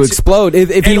note to explode.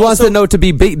 If he wants the note to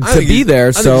be there,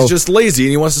 I think he's just lazy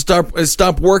and he wants to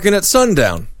stop working at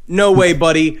sundown. No way,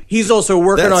 buddy. He's also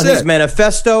working on his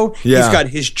manifesto. Yeah. He's got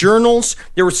his journals.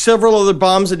 There were several other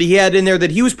bombs that he had in there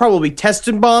that he was probably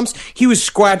testing bombs. He was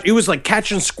like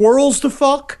catching squirrels to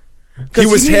fuck. He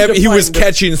was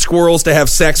catching squirrels to have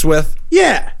sex with.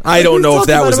 Yeah. I don't know if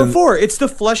that was before. It's the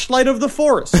fleshlight of the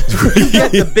forest. You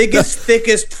get the biggest,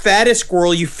 thickest, fattest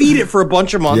squirrel. You feed it for a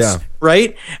bunch of months,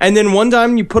 right? And then one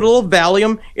time you put a little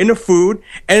Valium in the food,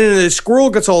 and then the squirrel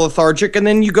gets all lethargic, and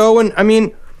then you go and, I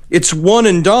mean, it's one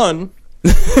and done.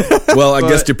 Well, I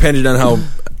guess depending on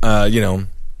how,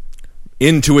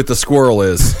 into it the squirrel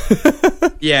is.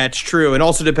 Yeah, it's true. And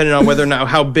also depending on whether or not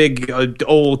how big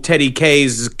old Teddy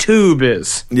K's tube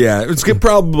is. Yeah, it's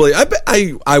probably.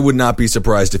 I would not be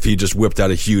surprised if he just whipped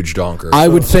out a huge donker. I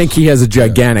would think he has a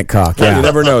gigantic cock. Yeah. You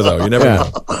never know, though. You never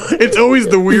know. It's always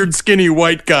the weird, skinny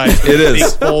white guy. It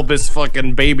is. Big bulbous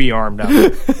fucking baby arm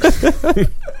down.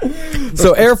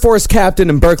 So Air Force captain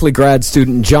and Berkeley grad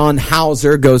student John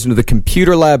Hauser goes into the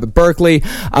computer lab at Berkeley.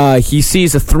 He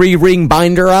sees a 3-ring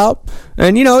binder out.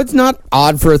 And, it's not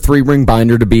odd for a 3-ring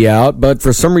binder to be out, but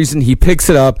for some reason he picks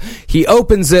it up, he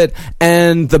opens it,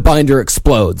 and the binder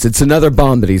explodes. It's another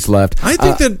bomb that he's left. I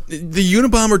think that the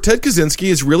Unabomber Ted Kaczynski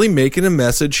is really making a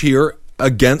message here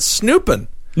against snooping.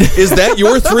 Is that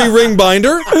your 3-ring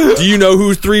binder? Do you know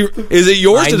who's 3? Is it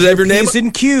yours? Does it have your name? P's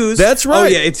and Q's. That's right. Oh,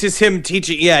 yeah, it's just him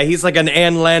teaching. Yeah, he's like an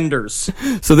Ann Landers.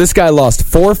 So this guy lost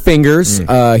 4 fingers.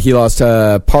 He lost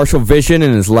partial vision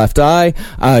in his left eye.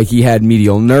 He had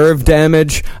medial nerve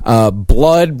damage.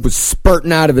 Blood was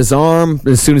spurting out of his arm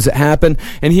as soon as it happened.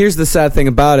 And here's the sad thing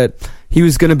about it. He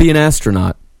was going to be an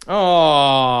astronaut.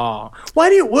 Oh,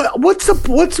 what's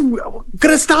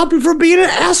gonna stop you from being an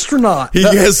astronaut? He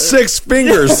has 6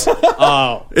 fingers.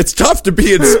 Oh, it's tough to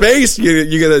be in space.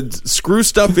 You gotta screw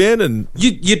stuff in, and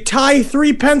you tie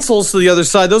 3 pencils to the other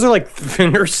side. Those are like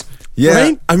fingers. Yeah,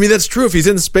 right? I mean that's true. If he's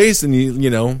in space, and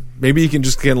maybe you can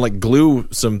just kind of like glue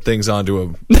some things onto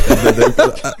him. I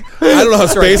don't know how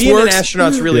space being works. An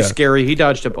astronaut's really scary. He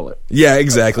dodged a bullet. Yeah,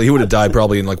 exactly. He would have died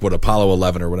probably in like Apollo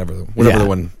 11 or whatever the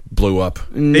one blew up.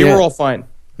 They were all fine.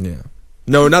 Yeah,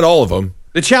 no, not all of them.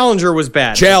 The Challenger was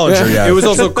bad. Challenger, yeah. It was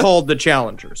also called the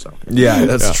Challenger. So yeah,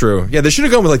 that's true. Yeah, they should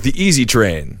have gone with like the Easy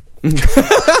Train.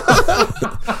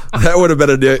 That would have been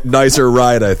a nicer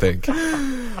ride, I think.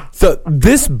 So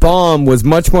this bomb was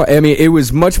much more, it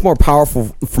was much more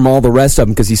powerful from all the rest of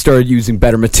them because he started using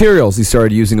better materials. He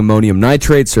started using ammonium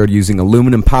nitrate, started using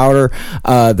aluminum powder,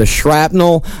 the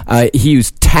shrapnel. He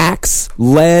used tacks,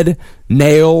 lead,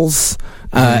 nails,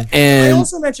 and I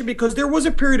also mentioned because there was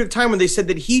a period of time when they said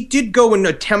that he did go and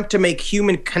attempt to make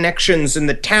human connections in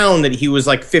the town that he was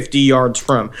like 50 yards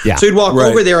from. Yeah. So he'd walk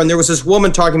over there and there was this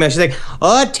woman talking about it. She's like,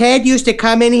 oh, Ted used to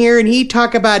come in here and he'd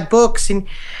talk about books and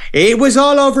it was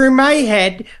all over my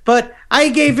head, but I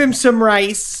gave him some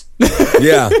rice.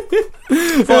 Yeah.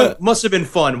 Fun. Must have been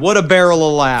fun. What a barrel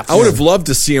of laughs. I would have loved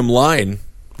to see him lying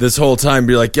this whole time.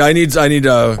 Be like, I need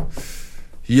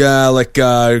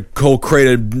cold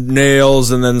crated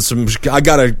nails and then some. I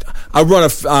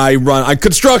run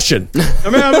construction.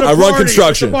 I'm having I run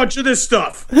construction. A bunch of this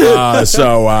stuff. I'm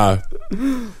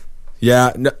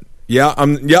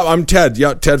Ted.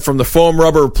 Yeah, Ted from the foam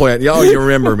rubber plant. Yeah, you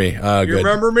remember me. You good.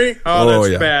 remember me? Oh,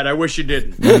 that's bad. I wish you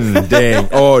didn't. Dang.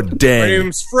 Oh, dang. My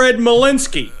name's Fred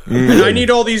Malinsky, and I need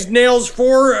all these nails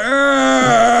for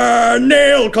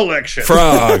nail collection.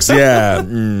 Frogs. Yeah. I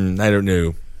don't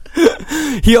know.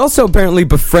 he also apparently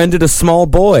befriended a small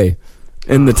boy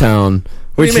in the town.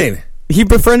 What do you mean? He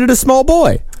befriended a small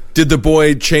boy. Did the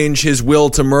boy change his will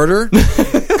to murder?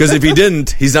 Because if he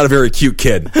didn't, he's not a very cute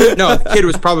kid. No, the kid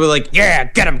was probably like, yeah,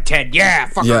 get him, Ted. Yeah,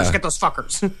 fuckers, get those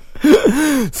fuckers.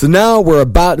 So now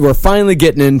we're finally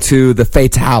getting into the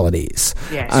fatalities.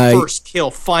 Yeah, his first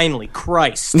kill, finally.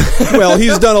 Christ. Well,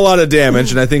 he's done a lot of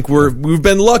damage, and I think we've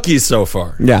been lucky so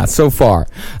far. Yeah, so far.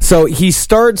 So he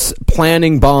starts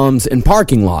planning bombs in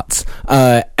parking lots,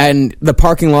 and the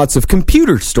parking lots of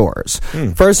computer stores.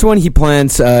 First one he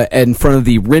plants in front of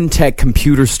the Rentec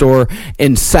computer store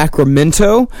in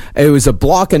Sacramento. It was a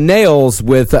block of nails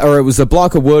it was a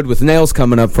block of wood with nails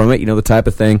coming up from it. You know, the type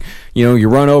of thing. You know, you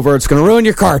run over, it's going to ruin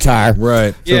your car tire.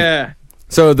 Right. Yeah.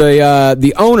 So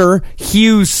the owner,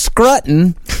 Hugh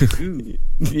Scruton,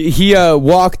 he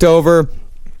walked over,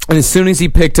 and as soon as he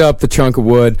picked up the chunk of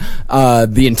wood,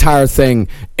 the entire thing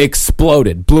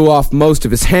exploded, blew off most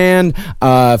of his hand,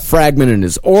 fragmented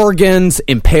his organs,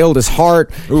 impaled his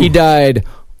heart. Ooh. He died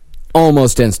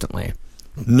almost instantly.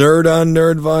 Nerd on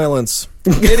nerd violence.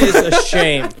 It is a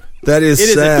shame. That is sad.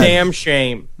 It is a damn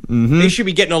shame. Mm-hmm. They should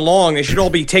be getting along. They should all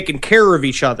be taking care of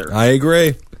each other. I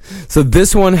agree. So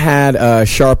this one had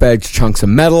sharp-edged chunks of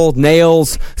metal,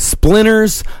 nails,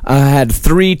 splinters, had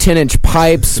 3 10-inch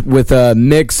pipes with a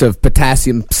mix of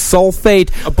potassium sulfate,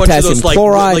 a bunch potassium of those,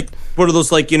 chloride. What are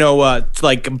those,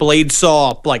 like blade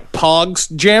saw, like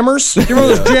pogs jammers? You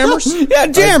remember those jammers? Yeah,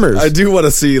 jammers. I do want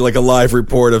to see like a live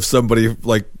report of somebody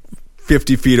like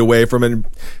 50 feet away from it,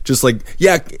 just like,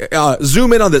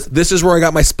 zoom in on this. This is where I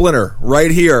got my splinter,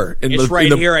 right here. It's right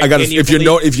here.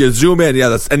 If you zoom in,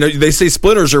 and they say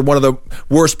splinters are one of the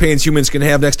worst pains humans can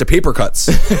have next to paper cuts.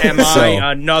 Am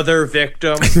I another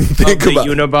victim of the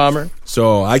Unabomber?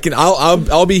 So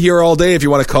I'll be here all day if you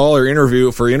want to call or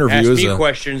interviews. Ask me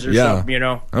questions or something, you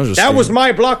know. That was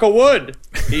my block of wood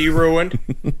he ruined.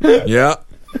 Yeah.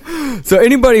 So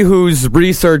anybody who's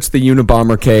researched the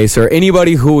Unabomber case, or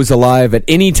anybody who was alive at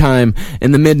any time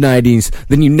in the mid-90s,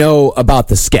 then you know about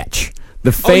the sketch.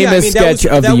 The famous sketch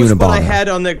of the Unabomber. That was what I had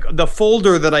on the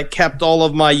folder that I kept all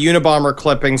of my Unabomber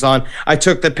clippings on. I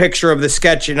took the picture of the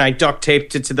sketch and I duct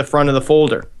taped it to the front of the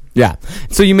folder. Yeah.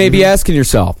 So you may be asking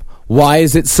yourself, why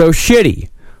is it so shitty?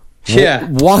 Yeah.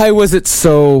 Why was it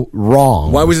so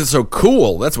wrong? Why was it so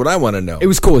cool? That's what I want to know. It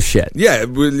was cool as shit. Yeah, it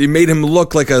made him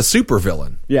look like a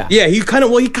supervillain. Yeah. Yeah, he kind of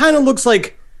looks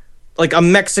like a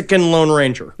Mexican Lone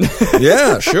Ranger.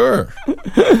 Yeah, sure.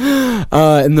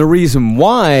 And the reason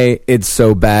why it's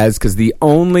so bad is because the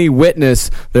only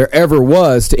witness there ever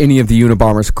was to any of the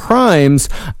Unabomber's crimes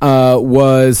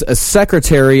was a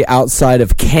secretary outside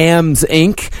of Cam's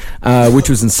Inc., which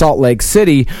was in Salt Lake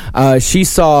City. She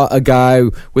saw a guy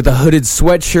with a hooded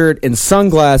sweatshirt and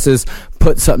sunglasses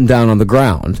put something down on the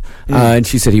ground. And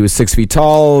she said he was 6 feet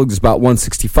tall, he was about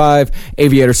 165,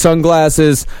 aviator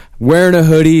sunglasses, wearing a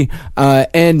hoodie,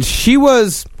 and she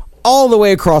was all the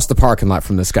way across the parking lot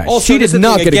from this guy. Also, she did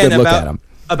not get a good look at him.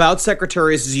 About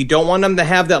secretaries is you don't want them to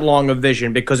have that long of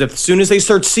vision, because as soon as they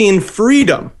start seeing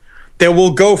freedom, they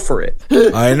will go for it.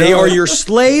 I know. They are your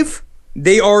slave.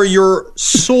 They are your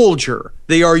soldier.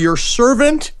 They are your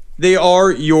servant. They are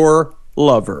your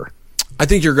lover. I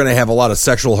think you're going to have a lot of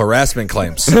sexual harassment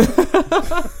claims when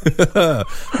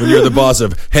you're the boss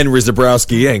of Henry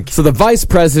Zabrowski Inc. So the vice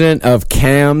president of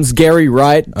CAMS, Gary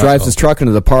Wright, drives his truck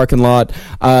into the parking lot,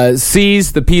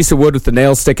 sees the piece of wood with the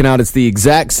nails sticking out. It's the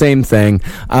exact same thing.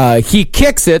 He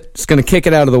kicks it, just going to kick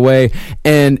it out of the way,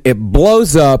 and it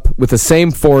blows up with the same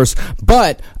force.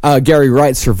 But Gary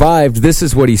Wright survived. This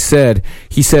is what he said.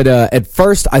 He said, at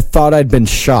first I thought I'd been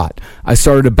shot. I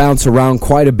started to bounce around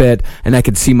quite a bit, and I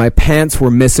could see my pants were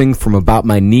missing from about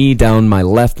my knee down my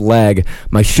left leg.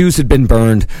 My shoes had been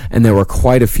burned, and there were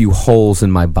quite a few holes in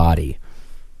my body.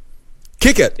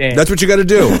 Kick it. Damn. That's what you got to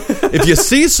do. If you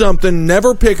see something,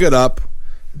 never pick it up.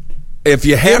 If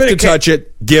you have to touch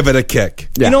it, give it a kick.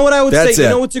 Yeah. You know what I would say? You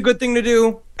know what's a good thing to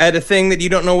do at a thing that you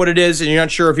don't know what it is and you're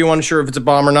not sure if it's a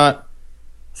bomb or not?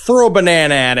 Throw a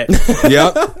banana at it.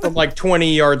 Yep. From like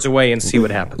 20 yards away and see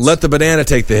what happens. Let the banana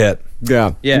take the hit.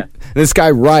 Yeah. Yeah. This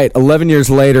guy Wright, 11 years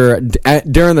later,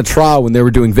 during the trial when they were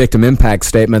doing victim impact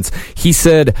statements, he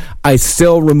said, I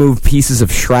still remove pieces of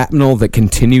shrapnel that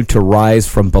continue to rise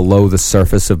from below the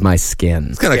surface of my skin.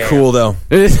 It's kind of cool, though.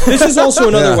 This is also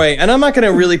another way, and I'm not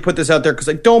going to really put this out there because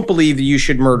I don't believe that you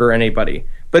should murder anybody.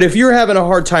 But if you're having a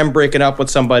hard time breaking up with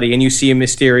somebody and you see a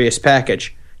mysterious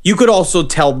package, you could also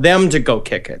tell them to go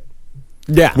kick it.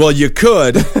 Yeah. Well, you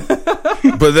could,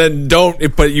 but then don't.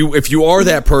 If you are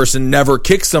that person, never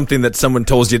kick something that someone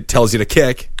tells you to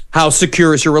kick. How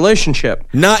secure is your relationship?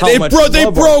 They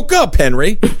broke up,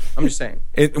 Henry. I'm just saying.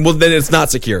 Well, then it's not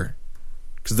secure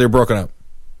because they're broken up.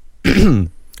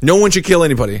 No one should kill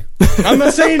anybody. I'm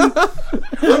not saying.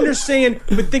 I'm just saying.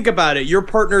 But think about it. Your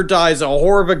partner dies a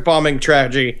horrific bombing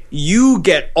tragedy. You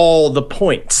get all the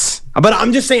points. But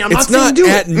I'm just saying. It's not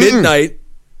at midnight.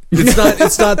 It's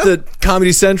not the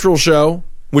Comedy Central show,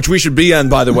 which we should be on,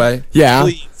 by the way. Yeah.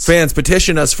 Please. Fans,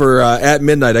 petition us for at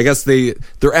midnight. I guess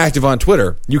they're active on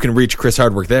Twitter. You can reach Chris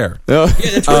Hardwick there. Yeah,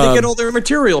 that's where they get all their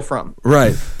material from.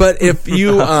 Right. But if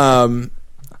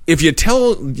you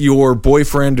tell your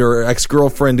boyfriend or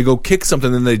ex-girlfriend to go kick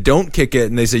something and they don't kick it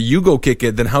and they say you go kick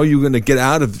it, then how are you going to get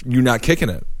out of you not kicking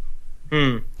it?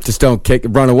 Just don't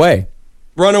run away.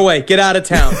 Run away. Get out of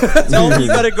town. Tell them you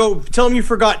got to go. Tell them you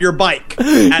forgot your bike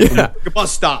at the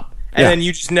bus stop. And then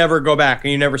you just never go back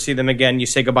and you never see them again. You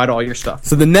say goodbye to all your stuff.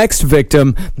 So the next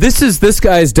victim, this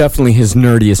guy is definitely his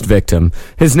nerdiest victim.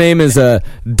 His name is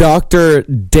Dr.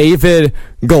 David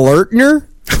Galertner.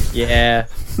 Yeah.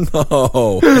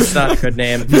 No. It's not a good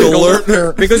name.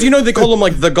 Galertner. Because they call him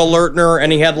like the Galertner,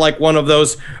 and he had like one of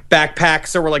those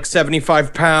backpacks that were like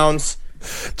 75 pounds.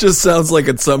 Just sounds like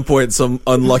at some point some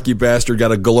unlucky bastard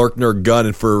got a Galertner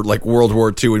gun for like World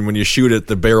War II, and when you shoot it,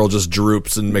 the barrel just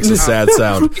droops and makes a sad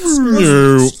sound.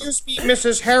 Excuse me,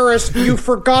 Mrs. Harris, you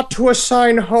forgot to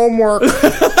assign homework.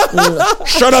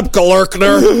 Shut up,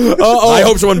 Galertner. I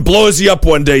hope someone blows you up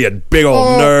one day, you big old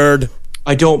nerd.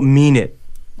 I don't mean it.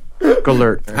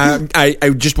 Galertner. I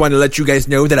just want to let you guys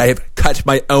know that I have cut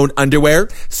my own underwear,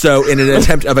 so in an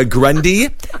attempt of a Grundy,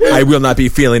 I will not be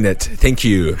feeling it. Thank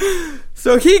you.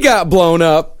 So he got blown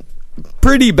up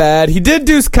pretty bad. He did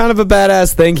do kind of a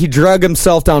badass thing. He drug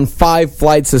himself down 5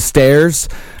 flights of stairs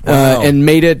and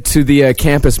made it to the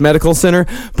campus medical center.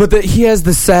 But he has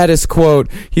the saddest quote.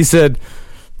 He said,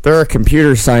 "There are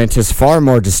computer scientists far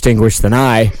more distinguished than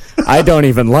I. I don't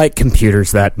even like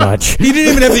computers that much." He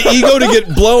didn't even have the ego to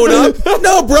get blown up.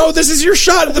 No, bro, this is your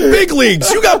shot at the big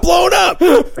leagues. You got blown up.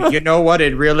 But you know what?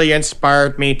 It really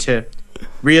inspired me to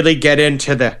really get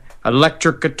into the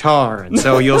electric guitar. And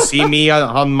so you'll see me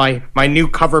on my new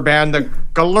cover band, the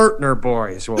Galertner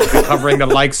Boys. We'll be covering the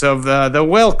likes of the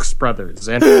Wilkes brothers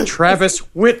and Travis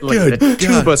Whitley, the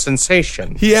tuba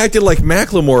sensation. He acted like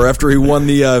Macklemore after he won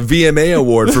the VMA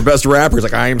award for best rapper. He's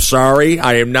like, I am sorry,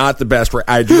 I am not the best.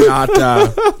 I do not.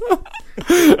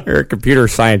 You're a computer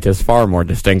scientist far more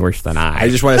distinguished than I. I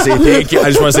just want to say thank you. I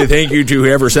just want to say thank you to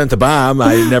whoever sent the bomb.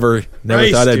 I never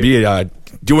thought I'd be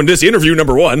doing this interview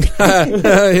number 1.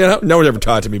 No one ever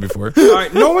taught to me before. All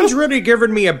right, no one's really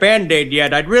given me a Band-Aid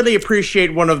yet. I'd really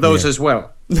appreciate one of those as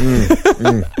well.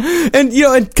 And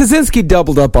Kaczynski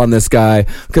doubled up on this guy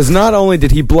because not only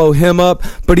did he blow him up,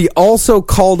 but he also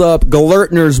called up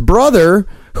Galertner's brother,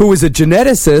 who was a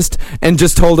geneticist, and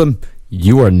just told him,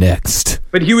 "You are next."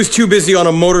 But he was too busy on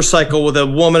a motorcycle with a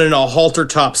woman in a halter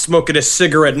top smoking a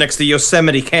cigarette next to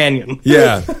Yosemite Canyon.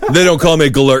 Yeah, they don't call me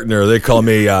Galertner. They call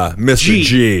me Mr.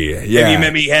 G. Yeah. Have you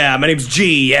met me? Yeah, my name's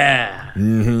G. Yeah.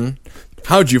 Mm-hmm.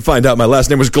 How'd you find out my last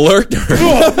name was Galertner?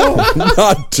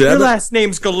 Your last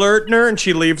name's Galertner, and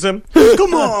she leaves him.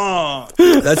 Come on.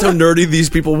 That's how nerdy these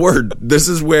people were. This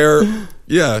is where,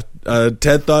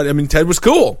 Ted thought, Ted was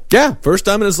cool. Yeah. First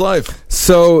time in his life.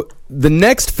 So the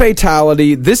next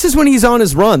fatality, this is when he's on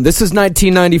his run. This is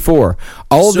 1994.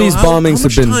 All of these bombings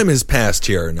have been... How much time has passed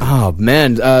here now? Oh,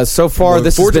 man. So far,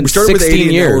 this has been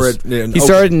 16 years. He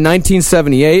started in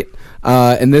 1978.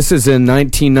 And this is in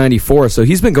 1994, so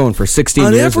he's been going for 16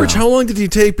 years. On average, now. how long did he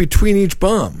take between each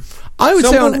bomb? I would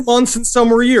say on months and some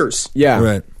were years. Yeah,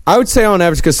 right. I would say on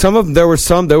average, because there was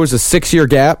a 6-year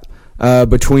gap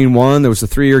between one. There was a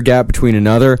 3-year gap between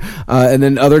another, and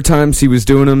then other times he was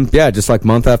doing them, just like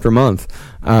month after month.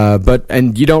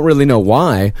 And you don't really know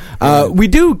why. We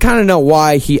do kind of know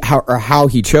why how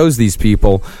he chose these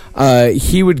people.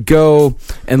 He would go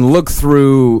and look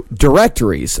through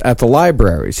directories at the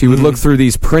libraries. He would look through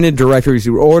these printed directories. He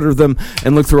would order them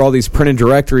and look through all these printed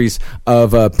directories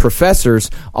of professors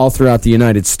all throughout the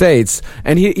United States.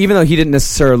 And even though he didn't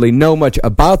necessarily know much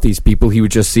about these people, he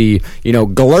would just see,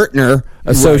 Galertner,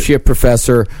 associate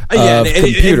professor of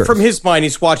computers. And from his mind,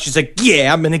 he's watched. He's like,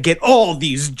 I'm going to get all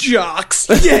these jocks.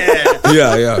 Yeah.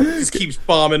 Yeah. He just keeps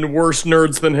bombing worse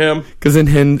nerds than him. Because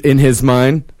in his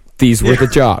mind, these were the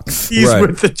jocks. These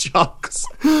were the jocks.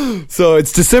 So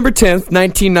it's December 10th,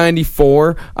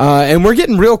 1994, and we're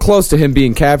getting real close to him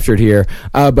being captured here.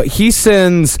 But he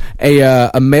sends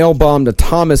a mail bomb to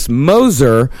Thomas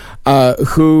Moser,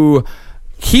 who...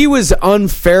 He was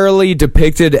unfairly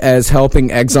depicted as helping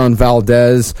Exxon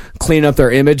Valdez clean up their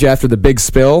image after the big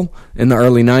spill in the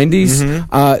early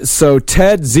 90s. So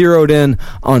Ted zeroed in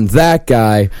on that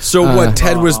guy. So what,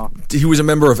 Ted was... He was a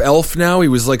member of ELF now? He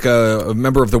was like a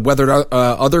member of the Weathered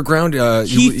Other Ground?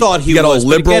 He thought he got was. All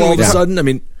liberal all of a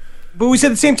sudden? But we said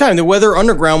at the same time, the Weather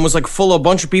Underground was like full of a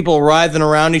bunch of people writhing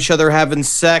around each other, having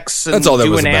sex and That's all that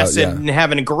was doing about, acid and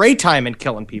having a great time and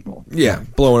killing people. Yeah,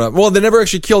 blowing up. Well, they never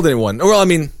actually killed anyone. Well, I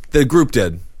mean, the group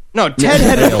did. No, Ted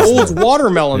had an old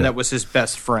watermelon that was his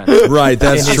best friend. Right,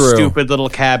 that's in his true. stupid little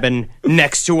cabin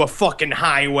next to a fucking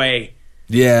highway.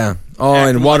 Yeah. Oh,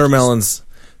 and watermelons.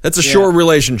 That's a short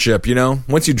relationship, you know?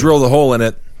 Once you drill the hole in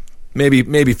it,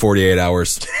 maybe 48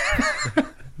 hours.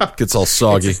 Gets all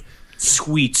soggy.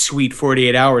 Sweet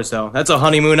 48 hours, though. That's a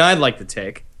honeymoon I'd like to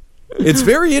take. It's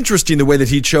very interesting the way that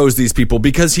he chose these people,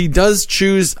 because he does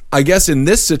choose, I guess in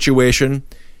this situation,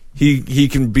 he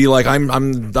can be like,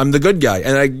 I'm the good guy.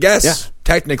 And I guess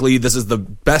technically this is the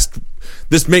best.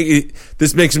 This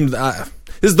makes him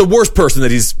this is the worst person that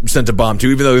he's sent a bomb to,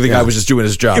 even though the guy was just doing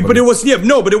his job. But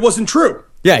it wasn't true.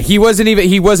 Yeah, he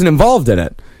wasn't involved in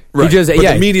it. Right. He just, but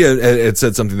the media had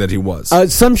said something that he was.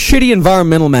 Some shitty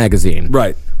environmental magazine.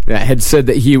 Right. Had said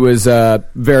that he was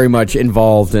very much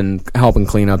involved in helping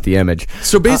clean up the image.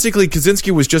 So basically, Kaczynski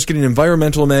was just getting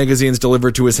environmental magazines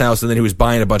delivered to his house, and then he was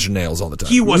buying a bunch of nails all the time.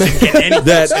 He wasn't getting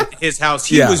anything at his house.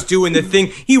 He was doing the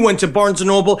thing. He went to Barnes &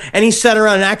 Noble, and he sat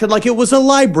around and acted like it was a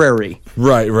library.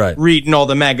 Right. Reading all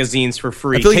the magazines for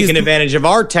free, taking advantage of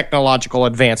our technological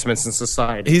advancements in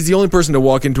society. He's the only person to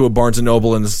walk into a Barnes &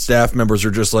 Noble, and the staff members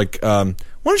are just like, why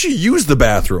don't you use the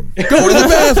bathroom? Go to the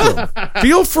bathroom.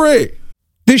 Feel free.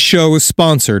 This show is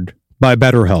sponsored by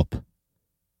BetterHelp. It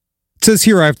says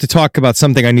here I have to talk about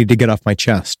something I need to get off my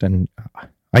chest, and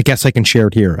I guess I can share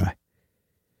it here.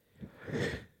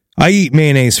 I eat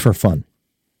mayonnaise for fun.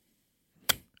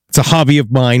 It's a hobby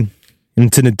of mine, and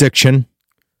it's an addiction.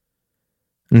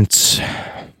 And it's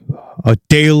a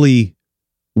daily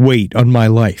weight on my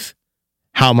life.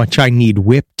 How much I need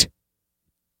whipped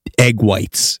egg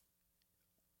whites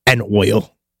and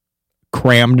oil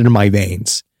crammed into my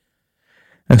veins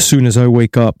as soon as I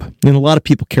wake up. And a lot of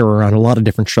people carry around a lot of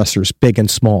different stressors, big and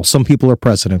small. Some people are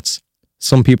presidents.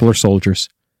 Some people are soldiers.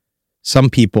 Some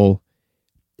people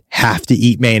have to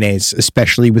eat mayonnaise,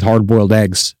 especially with hard-boiled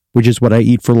eggs, which is what I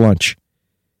eat for lunch.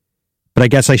 But I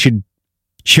guess I should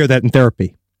share that in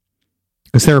therapy,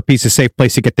 because therapy is a safe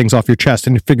place to get things off your chest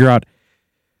and to figure out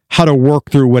how to work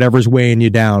through whatever's weighing you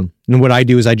down. And what I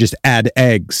do is I just add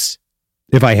eggs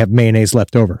if I have mayonnaise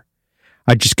left over.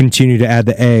 I just continue to add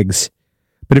the eggs.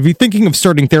 But if you're thinking of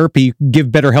starting therapy, give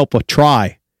BetterHelp a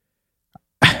try.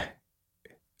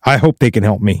 I hope they can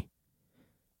help me.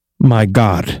 My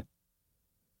God.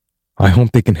 I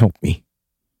hope they can help me.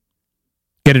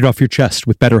 Get it off your chest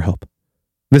with BetterHelp.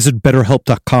 Visit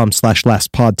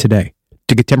BetterHelp.com/lastpod today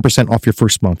to get 10% off your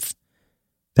first month.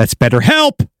 That's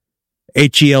BetterHelp.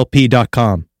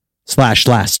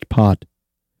 HELP.com/lastpod.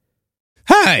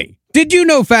 Hey! Did you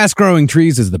know Fast Growing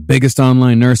Trees is the biggest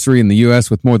online nursery in the U.S.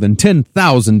 with more than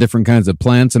 10,000 different kinds of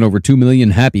plants and over 2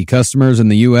 million happy customers in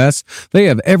the U.S.? They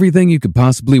have everything you could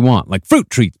possibly want, like fruit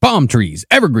trees, palm trees,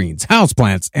 evergreens,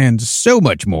 houseplants, and so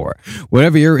much more.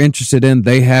 Whatever you're interested in,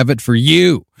 they have it for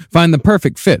you. Find the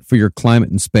perfect fit for your climate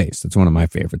and space. That's one of my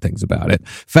favorite things about it.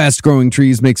 Fast Growing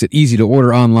Trees makes it easy to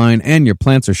order online, and your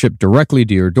plants are shipped directly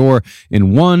to your door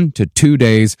in 1 to 2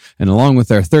 days. And along with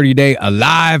their 30-day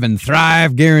Alive and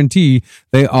Thrive guarantee,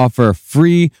 they offer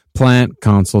free plant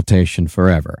consultation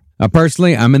forever. Now,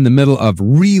 personally, I'm in the middle of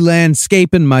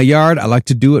re-landscaping my yard. I like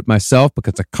to do it myself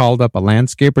because I called up a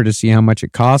landscaper to see how much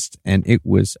it costs, and it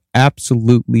was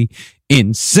absolutely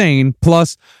insane.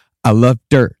 Plus, I love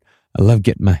dirt. I love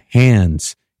getting my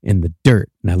hands in the dirt,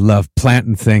 and I love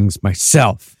planting things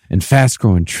myself. And Fast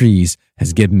Growing Trees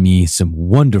has given me some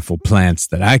wonderful plants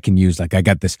that I can use. Like I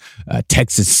got this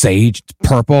Texas sage, it's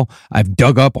purple. I've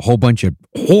dug up a whole bunch of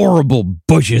horrible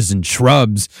bushes and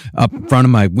shrubs up in front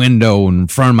of my window and in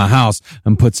front of my house,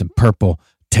 and put some purple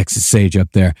Texas sage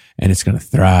up there, and it's going to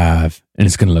thrive, and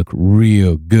it's going to look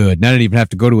real good. And I didn't even have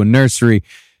to go to a nursery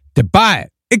to buy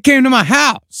it. It came to my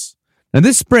house. Now,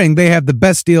 this spring, they have the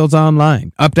best deals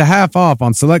online, up to half off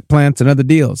on select plants and other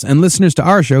deals. And listeners to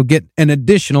our show get an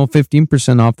additional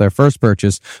 15% off their first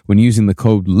purchase when using the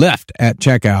code LEFT at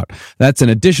checkout. That's an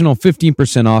additional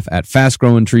 15% off at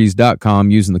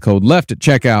fastgrowingtrees.com using the code LEFT at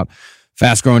checkout.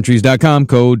 Fastgrowingtrees.com,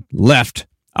 code LEFT.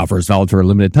 Offers valid for a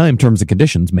limited time. Terms and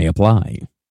conditions may apply.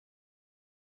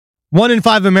 1 in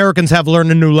 5 Americans have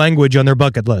learned a new language on their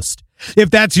bucket list. If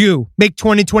that's you, make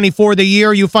 2024 the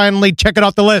year you finally check it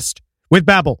off the list with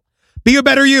Babbel. Be a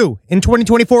better you in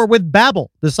 2024 with Babbel,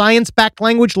 the science-backed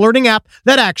language learning app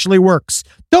that actually works.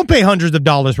 Don't pay hundreds of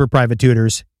dollars for private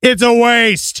tutors. It's a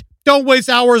waste. Don't waste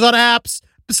hours on apps.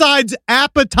 Besides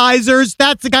appetizers,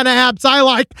 that's the kind of apps I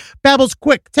like. Babbel's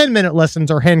quick 10-minute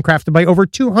lessons are handcrafted by over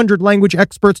 200 language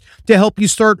experts to help you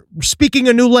start speaking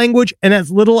a new language in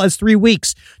as little as 3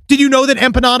 weeks. Did you know that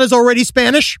empanada is already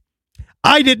Spanish?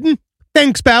 I didn't.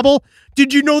 Thanks, Babbel.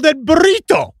 Did you know that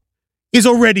burrito is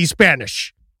already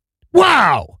Spanish?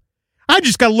 Wow. I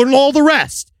just got to learn all the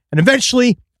rest. And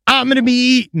eventually, I'm going to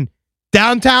be eating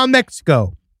downtown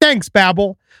Mexico. Thanks,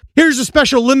 Babbel. Here's a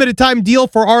special limited time deal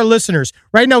for our listeners.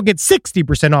 Right now, get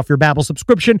 60% off your Babbel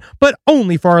subscription, but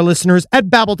only for our listeners at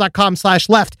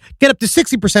babbel.com/left. Get up to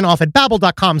 60% off at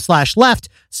babbel.com/left,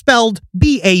 spelled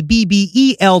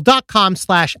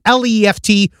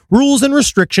BABBEL.com/LEFT. Rules and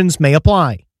restrictions may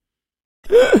apply.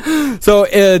 So,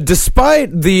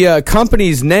 despite the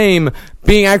company's name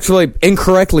being actually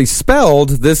incorrectly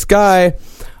spelled, this guy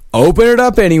opened it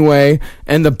up anyway,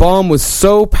 and the bomb was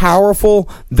so powerful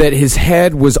that his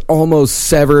head was almost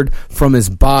severed from his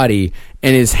body,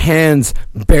 and his hands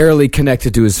barely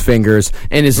connected to his fingers,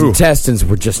 and his intestines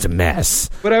were just a mess.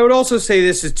 But I would also say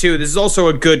this is also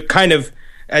a good kind of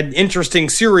an interesting,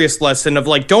 serious lesson of,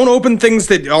 like, don't open things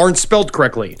that aren't spelled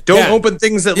correctly. Don't open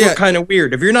things that look kind of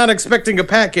weird. If you're not expecting a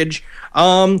package,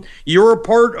 you're a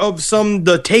part of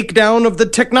the takedown of the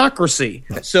technocracy.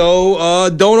 So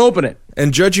don't open it.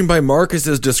 And judging by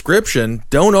Marcus's description,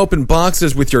 don't open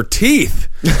boxes with your teeth.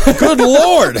 Good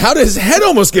Lord, how did his head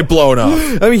almost get blown off?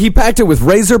 I mean, he packed it with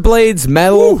razor blades,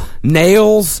 metal,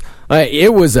 nails.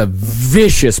 It was a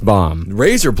vicious bomb.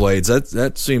 Razor blades,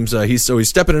 that seems, he's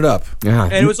stepping it up. Yeah.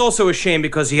 And it was also a shame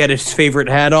because he had his favorite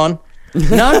hat on.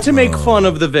 Not to make fun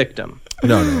of the victim.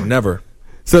 No, never.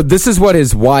 So this is what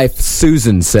his wife,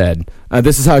 Susan, said.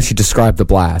 This is how she described the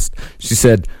blast. She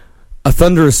said, "A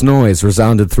thunderous noise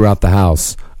resounded throughout the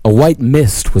house. A white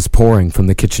mist was pouring from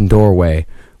the kitchen doorway.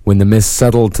 When the mist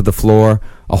settled to the floor,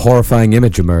 a horrifying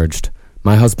image emerged.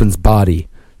 My husband's body,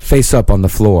 face up on the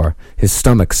floor, his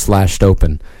stomach slashed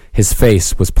open. His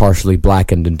face was partially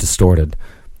blackened and distorted.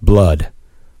 Blood.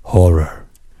 Horror."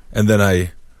 And then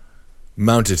I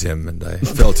mounted him, and I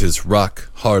felt his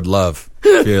rock-hard love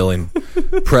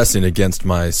pressing against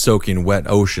my soaking wet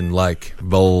ocean-like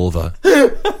vulva.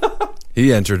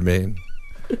 He entered me, and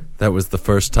that was the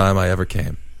first time I ever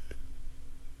came.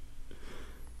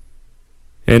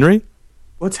 Henry?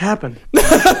 What's happened?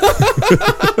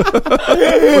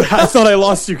 I thought I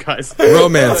lost you guys.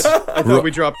 Romance. I thought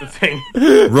we dropped the thing.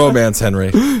 Romance,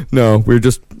 Henry. No, we're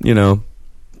just,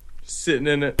 sitting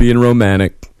in it. being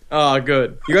romantic. Oh,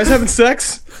 good. You guys having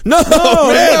sex? No.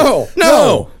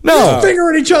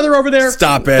 Fingering each other over there.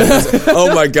 Stop it.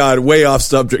 Oh, my God. Way off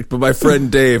subject. But my friend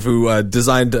Dave, who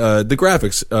designed the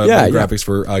graphics, graphics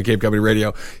for Cape Company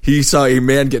Radio, he saw a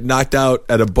man get knocked out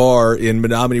at a bar in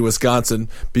Menominee, Wisconsin,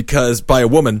 by a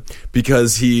woman,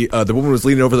 because the woman was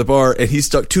leaning over the bar, and he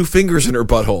stuck 2 fingers in her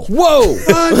butthole. Whoa!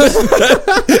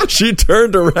 She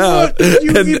turned around,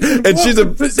 and she's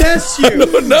possess you.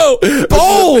 No.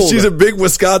 Bold! She's a big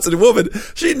Wisconsin woman.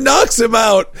 She knocks him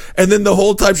out, and then the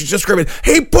whole time she's just screaming,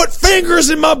 "He put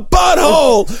fingers in my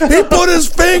butthole! He put his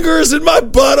fingers in my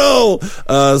butthole!"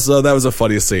 So that was a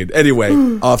funny scene.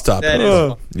 Anyway, off topic. That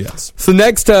is yes. So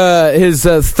next, his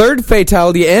third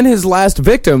fatality and his last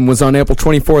victim was on April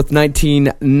 24th,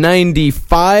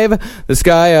 1995. This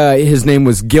guy, his name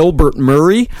was Gilbert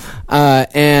Murray,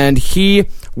 and he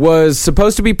was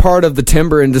supposed to be part of the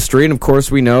timber industry, and of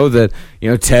course we know that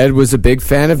Ted was a big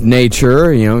fan of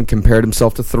nature, compared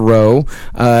himself to Thoreau,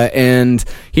 and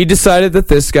he decided that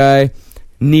this guy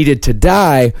needed to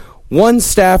die. One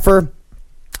staffer,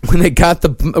 when they got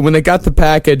the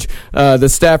package, the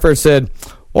staffer said,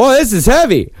 "Well, this is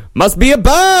heavy. Must be a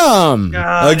bomb."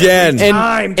 Again.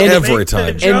 Every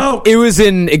time. And it was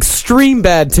in extreme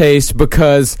bad taste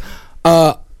because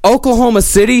Oklahoma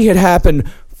City had happened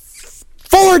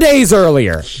 4 days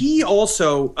earlier. He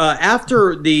also,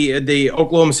 after the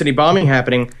Oklahoma City bombing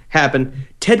happened,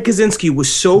 Ted Kaczynski was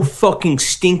so fucking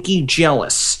stinky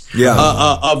jealous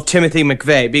of Timothy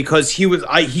McVeigh because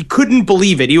he couldn't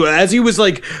believe it. As he was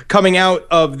like coming out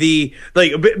of he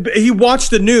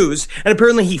watched the news and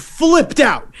apparently he flipped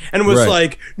out and was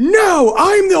like, "No,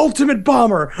 I'm the ultimate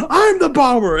bomber. I'm the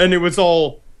bomber," and it was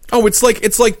all. Oh, it's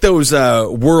like those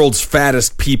world's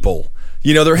fattest people.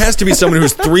 There has to be someone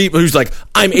who's like,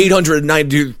 "I'm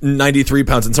 893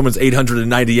 pounds," and someone's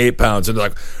 898 pounds, and they're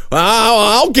like,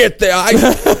 "I'll get there."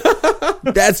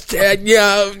 That's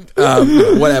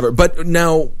whatever. But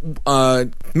now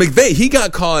McVeigh, he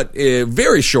got caught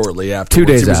very shortly after 2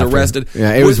 days he was after. arrested.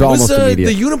 Yeah, it was almost immediate.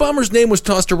 The Unabomber's name was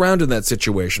tossed around in that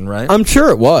situation, right? I'm sure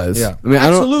it was. Yeah, I mean,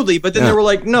 absolutely. But then they were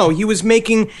like, "No, he was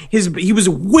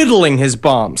whittling his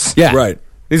bombs." Yeah, right.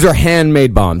 These are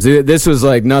handmade bombs. This was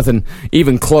like nothing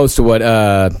even close to what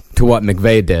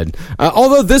McVeigh did.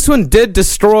 Although this one did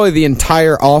destroy the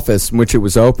entire office in which it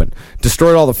was open.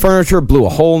 Destroyed all the furniture, blew a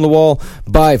hole in the wall.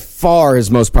 By far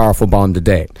his most powerful bomb to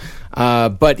date.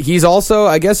 But he's also,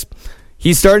 I guess,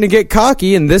 he's starting to get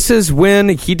cocky, and this is when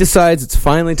he decides it's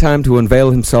finally time to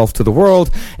unveil himself to the world.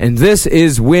 And this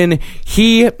is when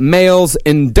he mails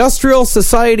industrial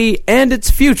society and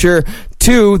its future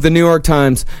to the New York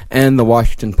Times and the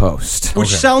Washington Post. Which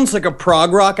sounds like a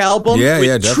prog rock album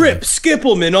with Trip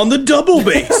Skippelman on the double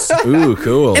bass. Ooh,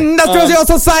 cool. Industrial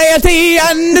society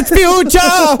and its future.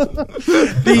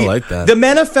 I like that. The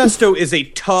manifesto is a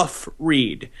tough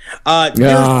read.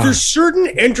 There's certain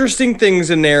interesting things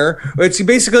in there. It's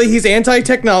basically he's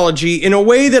anti-technology in a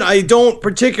way that I don't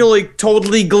particularly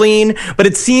totally glean, but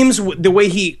it seems the way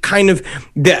he kind of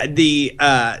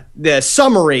the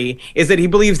summary is that he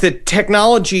believes that technology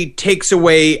takes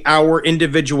away our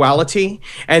individuality,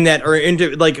 and that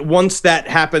once that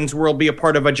happens, we'll be a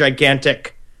part of a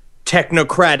gigantic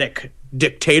technocratic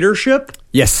dictatorship.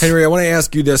 Yes. Henry, I want to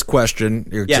ask you this question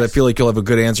because I feel like you'll have a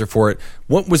good answer for it.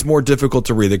 What was more difficult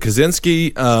to read, the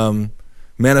Kaczynski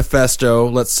manifesto,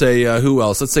 let's say, who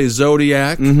else? Let's say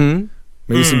Zodiac,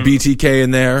 maybe some BTK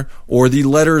in there, or the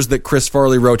letters that Chris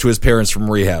Farley wrote to his parents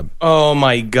from rehab? Oh,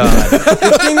 my God. The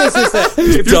thing is that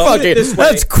if you put it this way,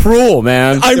 that's cruel,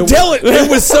 man. I'm telling you, it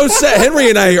was so sad. Henry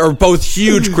and I are both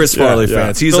huge Chris Farley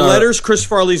fans. The letters Chris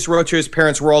Farley's wrote to his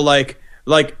parents were all like,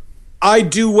 I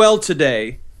do well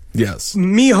today. Yes.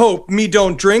 Me hope, me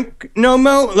don't drink no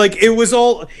mo. Like, it was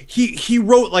all, he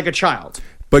wrote like a child.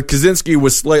 But Kaczynski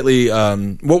was slightly,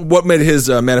 what made his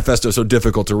manifesto so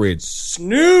difficult to read?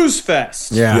 Snooze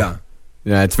fest. Yeah,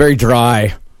 it's very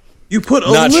dry. You put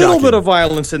a little bit of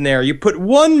violence in there. You put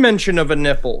one mention of a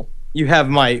nipple. You have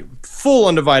my full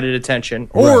undivided attention.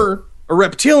 Or a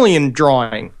reptilian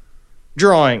drawings.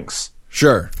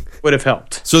 Sure. Would have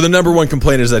helped. So the number one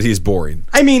complaint is that he's boring.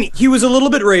 I mean, he was a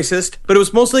little bit racist, but it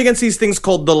was mostly against these things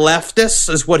called the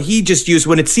leftists, is what he just used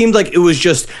when it seemed like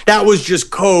that was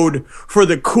just code for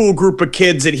the cool group of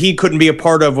kids that he couldn't be a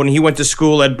part of when he went to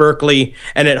school at Berkeley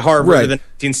and at Harvard in the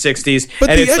 1960s. But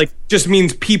it's just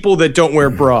means people that don't wear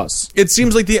bras. It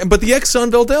seems like the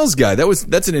ex-Son Veldel's guy,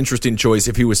 that's an interesting choice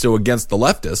if he was so against the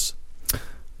leftists.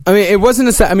 I mean, it wasn't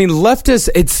leftist,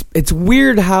 it's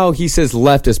weird how he says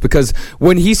leftist, because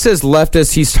when he says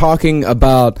leftist, he's talking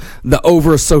about the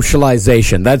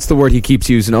over-socialization. That's the word he keeps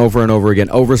using over and over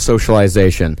again,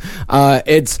 over-socialization.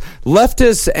 It's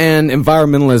leftist and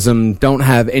environmentalism don't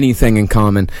have anything in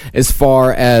common as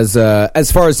far as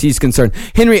he's concerned.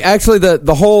 Henry, actually,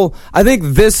 the whole, I think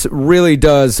this really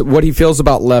does what he feels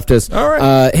about leftists. All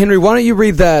right. Henry, why don't you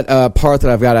read that part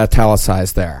that I've got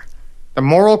italicized there? The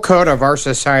moral code of our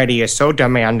society is so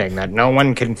demanding that no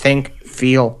one can think,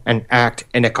 feel, and act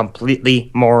in a completely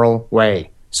moral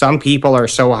way. Some people are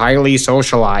so highly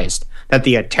socialized that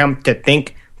the attempt to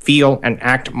think, feel, and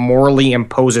act morally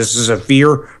imposes a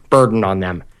severe burden on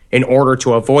them. In order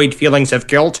to avoid feelings of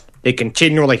guilt, they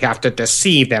continually have to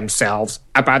deceive themselves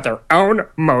about their own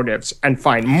motives and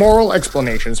find moral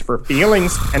explanations for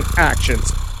feelings and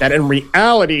actions that in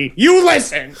reality, you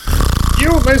listen!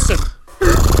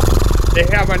 They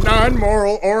have a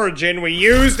non-moral origin. We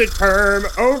use the term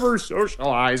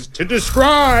over-socialized to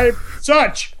describe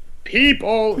such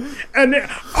people. And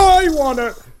I want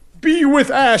to be with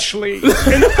Ashley.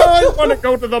 And I want to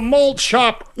go to the malt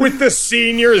shop with the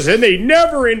seniors. And they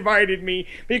never invited me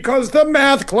because the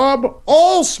math club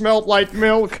all smelled like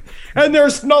milk. And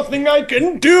there's nothing I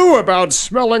can do about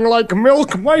smelling like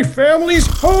milk. My family's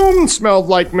home smelled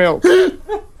like milk.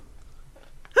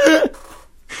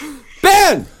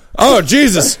 Ben! Oh,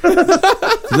 Jesus. Did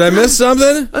I miss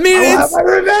something? I mean,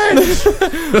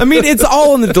 it's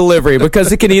all in the delivery,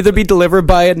 because it can either be delivered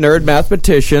by a nerd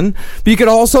mathematician, but you can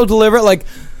also deliver it like,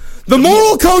 the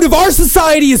moral code of our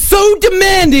society is so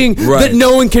demanding that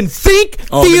no one can think,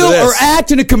 feel, or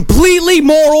act in a completely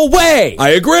moral way.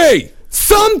 I agree.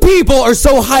 Some people are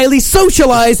so highly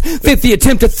socialized that the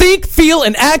attempt to think, feel,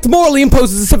 and act morally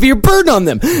imposes a severe burden on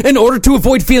them. In order to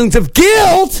avoid feelings of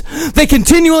guilt, they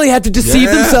continually have to deceive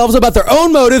themselves about their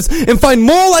own motives and find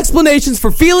moral explanations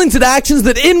for feelings and actions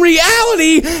that in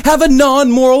reality have a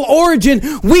non-moral origin.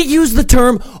 We use the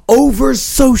term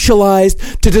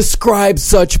over-socialized to describe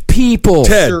such people.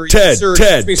 Ted.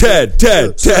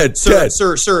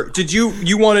 Sir, did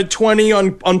you wanted 20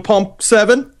 on pump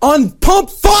 7? On pump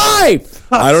 5!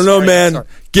 I don't know, man.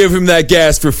 Give him that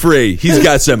gas for free. He's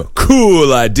got some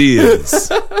cool ideas.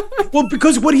 Well,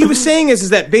 because what he was saying is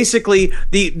that basically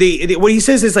the what he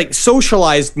says is like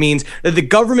socialized means that the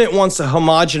government wants to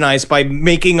homogenize by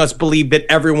making us believe that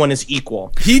everyone is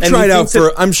equal.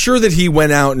 I'm sure that he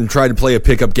went out and tried to play a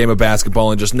pickup game of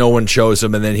basketball and just no one chose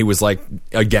him, and then he was like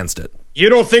against it. You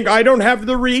don't think I don't have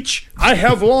the reach? I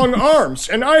have long arms,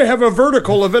 and I have a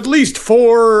vertical of at least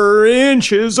 4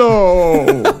 inches.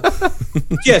 Oh.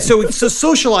 Yeah, so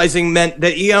socializing meant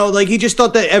that, like he just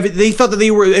thought that they thought that they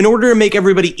were, in order to make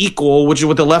everybody equal, which is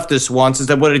what the leftist wants, is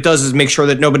that what it does is make sure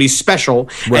that nobody's special.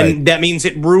 Right. And that means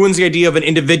it ruins the idea of an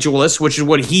individualist, which is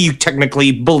what he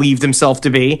technically believed himself to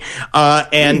be.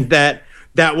 And that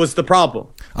was the problem.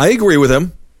 I agree with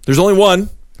him. There's only one.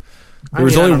 There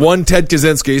was only one Ted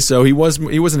Kaczynski, so he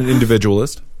wasn't an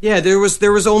individualist. Yeah, there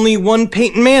was only one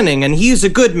Peyton Manning, and he's a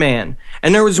good man.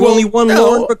 And there was only one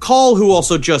Lauren Bacall who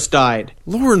also just died.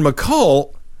 Lauren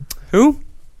Bacall? Who?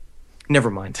 Never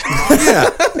mind.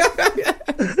 Yeah.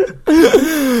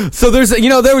 So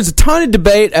there was a ton of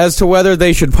debate as to whether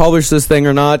they should publish this thing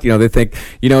or not. They think,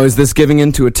 is this giving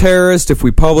in to a terrorist if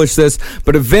we publish this?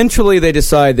 But eventually they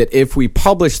decide that if we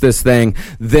publish this thing,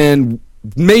 then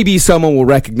maybe someone will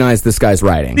recognize this guy's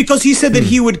writing. Because he said that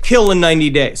he would kill in 90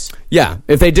 days. Yeah,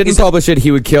 if they didn't publish it, he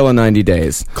would kill in 90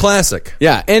 days. Classic.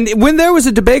 Yeah, and when there was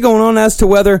a debate going on as to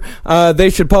whether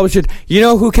they should publish it, you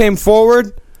know who came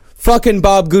forward? Fucking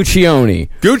Bob Guccione.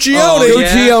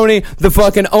 Guccione, the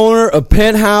fucking owner of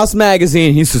Penthouse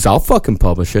Magazine. He says, I'll fucking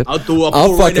publish it. I'll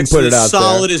fucking put it out there.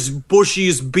 Solidest,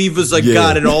 bushiest beavers I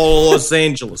got in all Los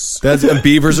Angeles. And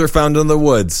beavers are found in the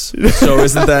woods. So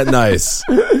isn't that nice?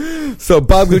 So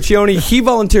Bob Guccione, he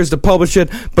volunteers to publish it,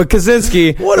 but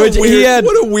Kaczynski, what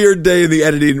a weird day in the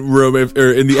editing room,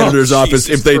 or in the editor's office.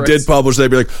 If they did publish, they'd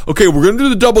be like, okay, we're going to do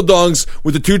the double dongs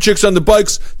with the 2 chicks on the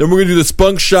bikes, then we're going to do the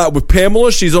spunk shot with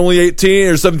Pamela. She's only 18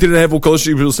 or 17 and a half. We'll close.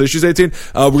 People say she's 18.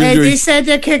 They said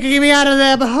they're kicking me out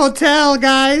of the hotel,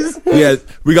 guys. Yeah,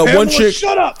 we got one chick.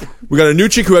 Shut up. We got a new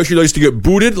chick who actually likes to get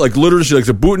booted, like literally she likes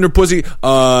a boot in her pussy.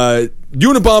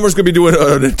 Unabomber's going to be doing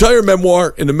an entire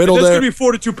memoir in the middle there. That's going to be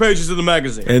 42 pages of the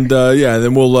magazine. And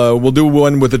then we'll do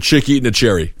one with a chick eating a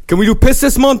cherry. Can we do piss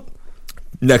this month?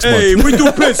 Next month. Hey, we do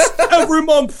piss every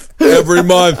month. Every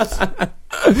month.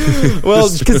 Well,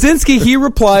 Kaczynski, he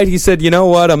replied, he said, you know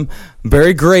what, I'm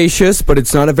very gracious, but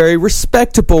it's not a very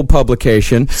respectable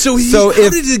publication. So how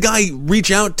did the guy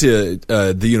reach out to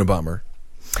the Unabomber?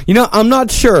 I'm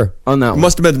not sure on that one. It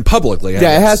must have been publicly.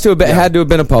 Yeah, it has to have been, had to have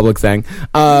been a public thing.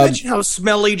 Imagine how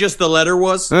smelly just the letter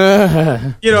was.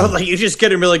 Like you just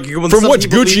get him like from what,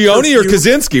 Guccione or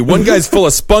Kaczynski? One guy's full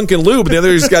of spunk and lube, and the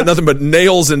other's got nothing but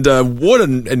nails and wood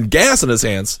and gas in his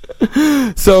hands.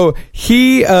 So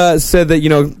he said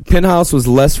that Penthouse was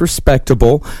less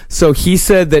respectable. So he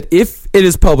said that if it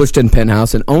is published in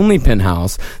Penthouse and only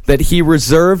Penthouse, that he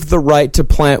reserved the right to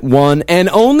plant one and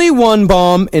only one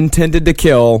bomb intended to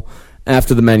kill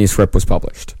after the manuscript was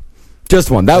published. Just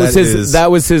one. That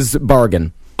was his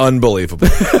bargain. Unbelievable.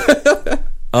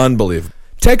 Unbelievable.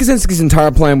 Ted Kaczynski's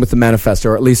entire plan with the manifesto,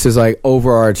 or at least his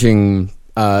overarching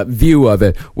view of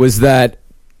it, was that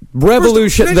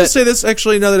revolution. Can I just say this?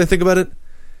 Actually, now that I think about it,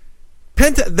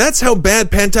 that's how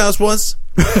bad Penthouse was.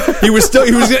 He was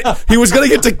going to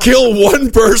get to kill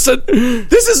one person.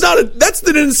 This is that's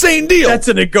an insane deal.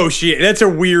 That's a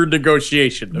weird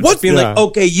negotiation. What's being like,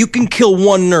 okay, you can kill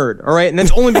one nerd, all right, and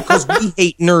that's only because we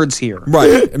hate nerds here,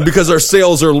 right? And because our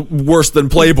sales are worse than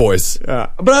Playboys.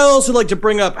 But I also like to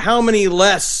bring up how many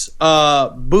less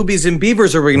boobies and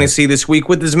beavers are we going to see this week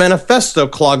with this manifesto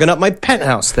clogging up my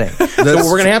Penthouse thing. So what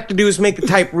we're going to have to do is make the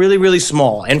type really, really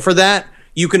small, and for that,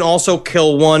 you can also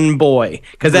kill one boy,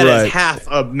 because that is half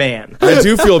a man. I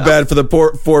do feel bad for the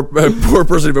poor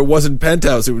person. If it wasn't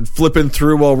Penthouse, it would flip in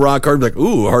through while rock hard, like,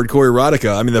 ooh, hardcore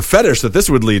erotica. I mean, the fetish that this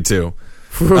would lead to.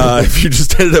 If you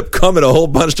just ended up coming a whole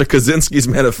bunch to Kaczynski's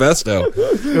manifesto.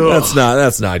 That's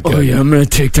not good. Oh yeah, I'm gonna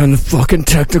take down the fucking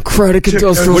technocratic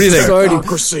industrial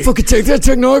society. Fucking take that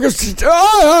technocracy.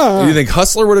 Do you think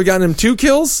Hustler would have gotten him 2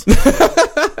 kills?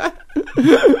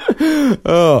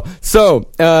 So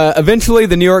eventually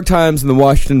the New York Times and the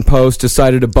Washington Post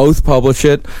decided to both publish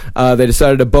it. They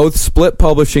decided to both split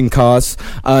publishing costs,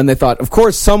 and they thought, of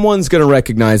course, someone's going to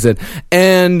recognize it,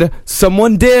 and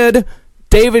someone did.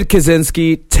 David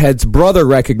Kaczynski, Ted's brother,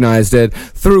 recognized it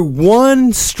through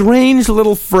one strange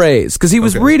little phrase, because he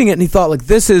was reading it and he thought, like,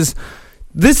 this is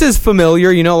this is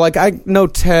familiar. You know, like I know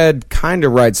Ted kind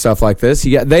of writes stuff like this.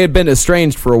 They had been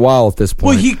estranged for a while at this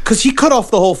point. Well, because he cut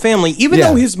off the whole family, even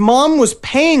though his mom was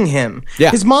paying him.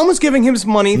 Yeah. His mom was giving him his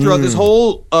money throughout this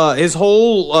whole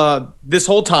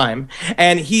time,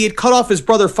 and he had cut off his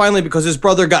brother finally because his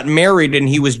brother got married and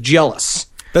he was jealous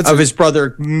of his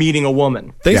brother meeting a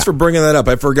woman. Thanks for bringing that up.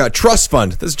 I forgot. Trust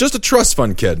fund. This is just a trust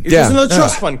fund kid. He's just another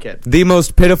trust fund kid. The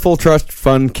most pitiful trust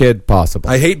fund kid possible.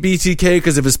 I hate BTK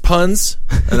because of his puns,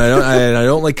 and I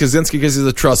don't like Kaczynski because he's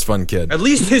a trust fund kid. At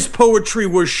least his poetry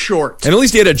was short. And at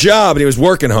least he had a job and he was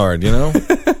working hard, you know?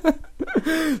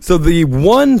 So the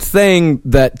one thing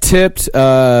that tipped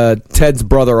Ted's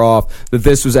brother off that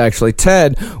this was actually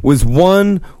Ted was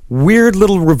one weird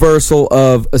little reversal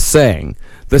of a saying.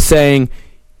 The saying,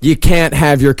 you can't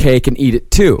have your cake and eat it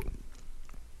too.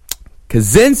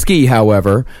 Kaczynski,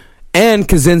 however, and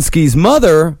Kaczynski's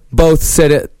mother both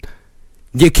said it,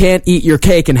 you can't eat your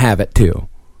cake and have it too.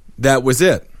 That was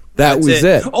it. That was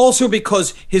it. Also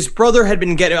because his brother had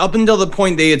been getting, up until the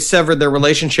point they had severed their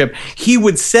relationship, he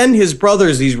would send his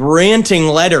brothers these ranting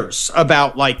letters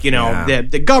about, like, you know,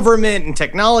 the government and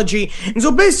technology. And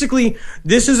so basically,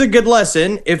 this is a good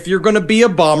lesson. If you're going to be a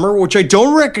bomber, which I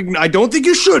don't think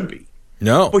you should be.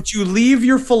 No. But you leave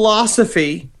your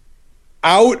philosophy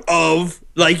out of,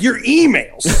 like, your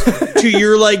emails to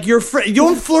your friend. You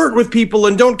don't flirt with people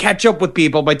and don't catch up with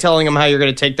people by telling them how you're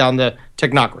going to take down the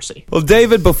technocracy. Well,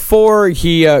 David, before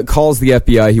he calls the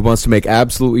FBI, he wants to make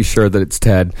absolutely sure that it's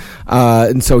Ted.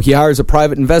 And so he hires a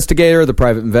private investigator. The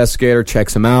private investigator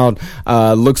checks him out,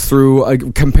 looks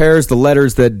through, compares the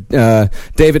letters that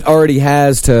David already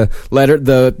has to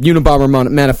the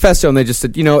Unabomber manifesto, and they just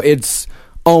said, you know, it's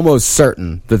almost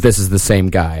certain that this is the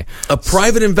same guy. A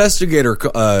private investigator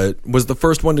was the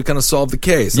first one to kind of solve the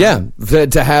case. Yeah,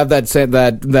 to have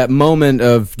that moment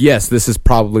of, yes, this is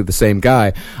probably the same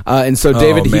guy. And so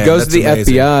David, he goes to the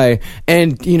FBI,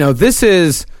 and, you know, this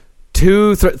is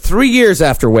 3 years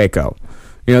after Waco.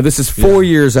 You know, this is 4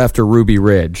 years after Ruby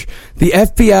Ridge. The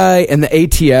FBI and the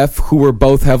ATF, who were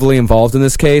both heavily involved in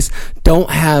this case, don't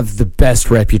have the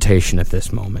best reputation at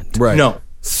this moment. Right. No.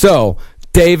 So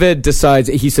David decides,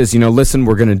 he says, you know, listen,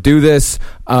 we're going to do this,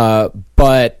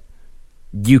 but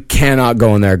you cannot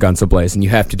go in there guns a-blazing. You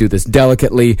have to do this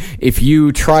delicately. If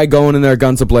you try going in there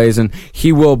guns a-blazing,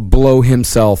 he will blow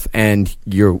himself and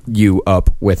you up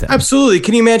with it. Absolutely.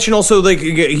 Can you imagine also, like,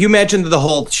 you imagine that the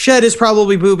whole shed is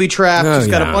probably booby-trapped. He's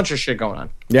got a bunch of shit going on.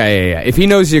 Yeah. If he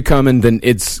knows you're coming, then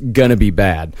it's going to be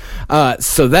bad.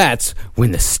 So that's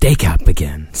when the stakeout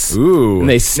begins. Ooh. And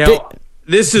they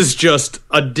This is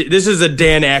a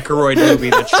Dan Aykroyd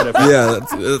movie that should have been. Yeah,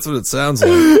 that's what it sounds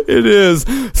like. It is.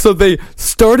 So they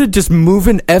started just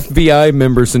moving FBI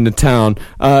members into town.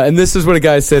 And this is what a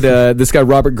guy said, this guy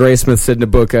Robert Graysmith said in a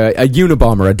book, a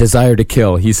Unabomber, A Desire to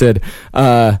Kill. He said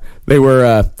they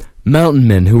were mountain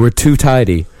men who were too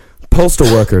tidy,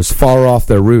 postal workers far off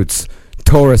their roots,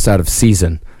 tourists out of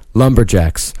season,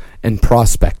 lumberjacks, and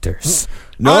prospectors.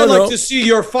 I'd like to see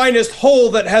your finest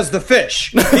hole that has the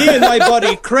fish. Me and my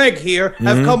buddy Craig here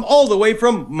have come all the way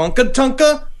from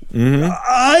Munkatunka,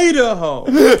 Idaho.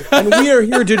 And we are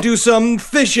here to do some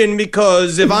fishing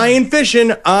because if I ain't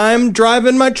fishing, I'm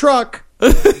driving my truck.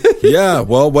 Yeah,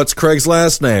 well, what's Craig's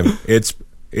last name? It's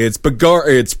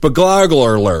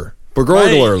Begoglerler.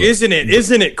 Right,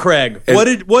 isn't it, Craig?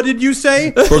 What did you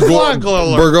say?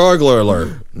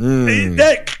 Begoglerler.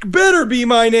 That better be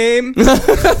my name.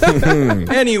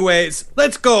 Anyways,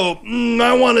 let's go.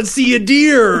 I want to see a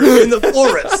deer in the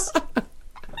forest.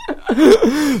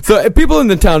 So people in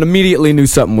the town immediately knew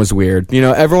something was weird. You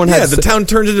know, everyone had... Yeah, the town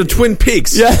turned into Twin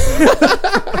Peaks. Yeah.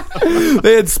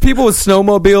 They had people with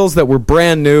snowmobiles that were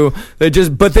brand new. But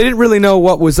they didn't really know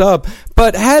what was up.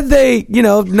 But had they, you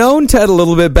know, known Ted a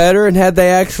little bit better, and had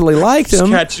they actually liked him,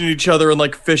 catching each other in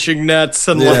like fishing nets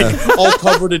and like all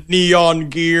covered in neon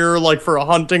gear, like for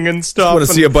hunting and stuff. I want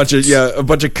to see a bunch of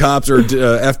cops or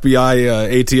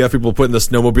FBI, ATF people putting the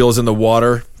snowmobiles in the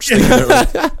water.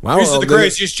 Wow, these are the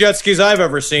craziest jet skis I've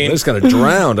ever seen. They just kind of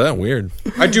drowned. Weird.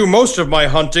 I do most of my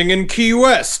hunting in Key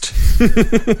West.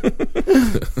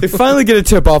 They finally get a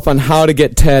tip off on how to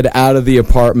get Ted out of the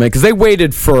apartment because they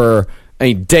waited for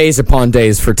days upon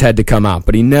days for Ted to come out,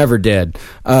 but he never did.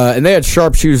 And they had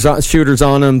sharpshooters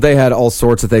on him. They had all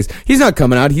sorts of things. He's not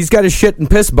coming out. He's got his shit and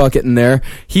piss bucket in there.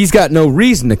 He's got no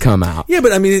reason to come out. Yeah,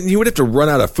 but I mean, he would have to run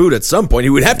out of food at some point.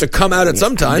 He would have to come out at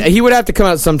some time. He would have to come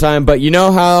out sometime, but you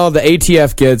know how the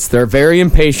ATF gets. They're very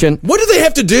impatient. What do they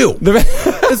have to do?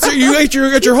 You ate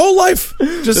your whole life.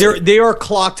 They are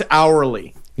clocked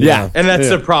hourly. Yeah. And that's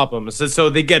the problem. So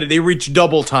they get it. They reach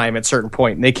double time at a certain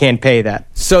point, and they can't pay that.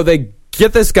 So they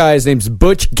get this guy. His name's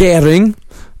Butch Gehring.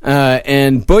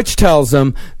 And Butch tells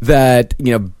him that,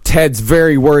 Ted's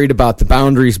very worried about the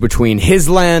boundaries between his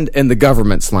land and the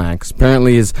government's land. 'Cause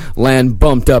apparently his land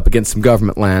bumped up against some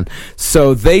government land.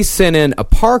 So they sent in a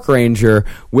park ranger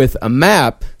with a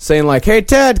map saying like, hey,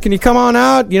 Ted, can you come on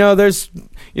out? We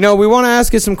want to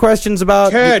ask you some questions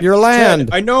about your land.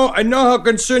 Ted, I know how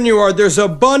concerned you are. There's a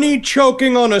bunny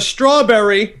choking on a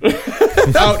strawberry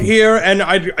out here,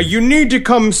 and you need to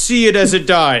come see it as it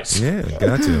dies. Yeah,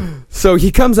 got to. So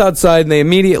he comes outside, and they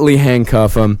immediately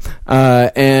handcuff him,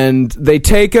 and they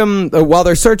take him, while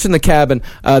they're searching the cabin,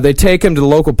 they take him to the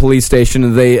local police station,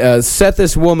 and they set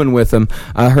this woman with him.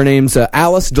 Her name's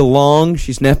Alice DeLong.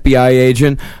 She's an FBI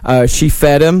agent. She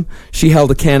fed him. She held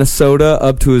a can of soda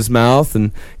up to his mouth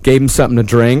and gave him something to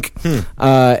drink.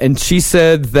 And she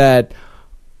said that,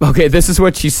 okay, this is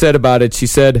what she said about it. She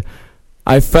said,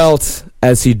 I felt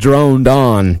as he droned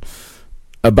on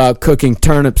about cooking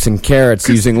turnips and carrots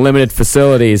using limited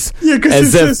facilities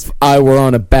as if I were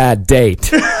on a bad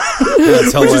date. That's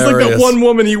hilarious. Which is like that one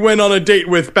woman he went on a date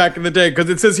with back in the day,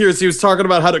 because it says here he was talking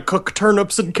about how to cook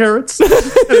turnips and carrots. And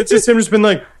it's just him just been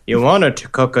like, you wanted to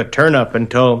cook a turnip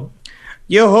until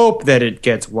you hope that it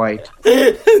gets white.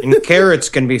 And carrots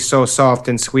can be so soft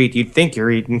and sweet, you'd think you're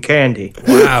eating candy.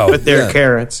 Wow. But they're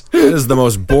carrots. It is the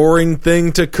most boring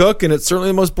thing to cook, and it's certainly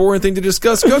the most boring thing to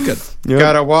discuss cooking. Yep.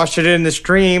 Gotta wash it in the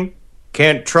stream.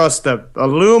 Can't trust the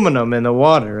aluminum in the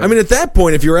water. I mean, at that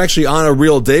point, if you're actually on a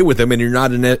real date with him and you're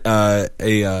not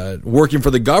working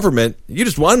for the government, you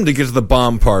just want him to get to the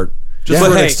bomb part. Just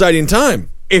for an exciting time.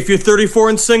 If you're 34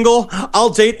 and single, I'll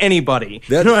date anybody.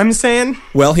 You know what I'm saying?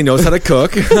 Well, he knows how to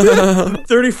cook.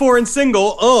 34 and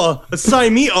single,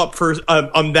 sign me up for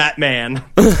that man.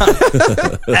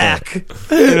 Ack.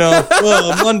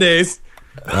 Mondays.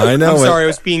 I know. I'm sorry, I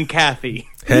was being Kathy.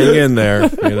 Hang in there,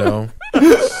 That's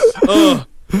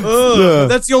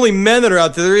the only men that are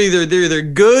out there. They're either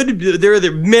good, they're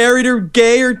either married or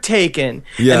gay or taken.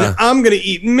 Yeah. And I'm gonna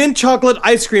eat mint chocolate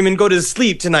ice cream and go to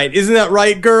sleep tonight. Isn't that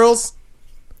right, girls?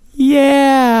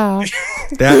 Yeah.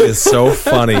 That is so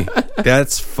funny.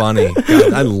 That's funny.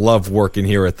 God, I love working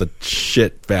here at the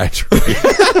shit factory.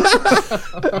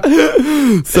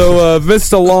 So,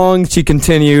 Mr. Long, she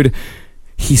continued,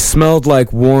 he smelled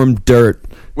like warm dirt.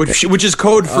 Which is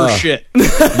code for shit.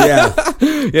 Yeah,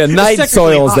 night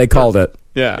soil, as they called it.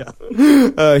 Yeah.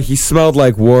 He smelled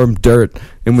like warm dirt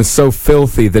and was so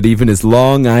filthy that even his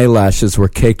long eyelashes were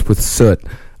caked with soot,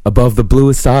 above the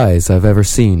bluest eyes I've ever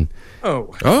seen.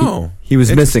 Oh. He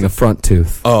was missing a front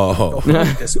tooth. Oh.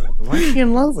 Why is she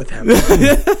in love with him?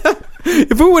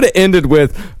 If it would have ended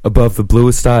with above the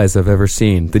bluest eyes I've ever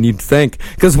seen, then you'd think,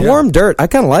 because warm dirt, I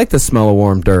kind of like the smell of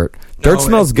warm dirt. Dirt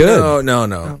smells good.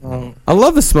 No. I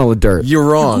love the smell of dirt. You're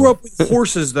wrong. You grew up with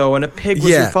horses, though, and a pig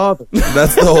was your father.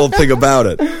 That's the whole thing about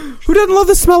it. Who doesn't love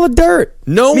the smell of dirt?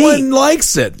 No one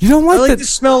likes it. You don't like the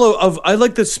smell of I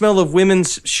like the smell of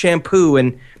women's shampoo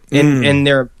and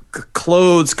their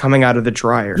clothes coming out of the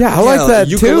dryer. Yeah, I like that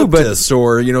too, but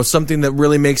or something that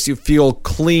really makes you feel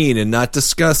clean and not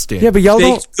disgusting. Yeah, but y'all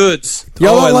baked goods.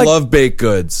 I love baked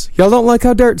goods. Y'all don't like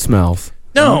how dirt smells.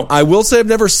 No, I will say I've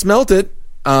never smelt it.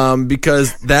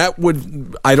 Because that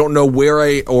would, I don't know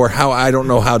how I don't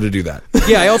know how to do that.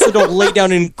 Yeah, I also don't lay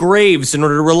down in graves in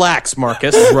order to relax,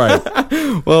 Marcus.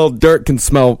 Right. Well, dirt can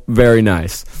smell very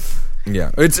nice.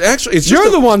 Yeah, it's you're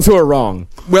the ones who are wrong.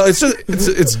 Well,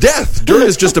 it's death. Dirt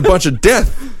is just a bunch of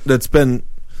death that's been.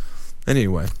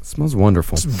 Anyway, it smells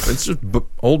wonderful. It's just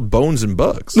old bones and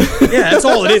bugs. Yeah, that's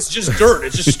all it is. It's just dirt.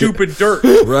 It's just stupid dirt.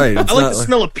 Right. I like the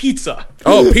smell of pizza.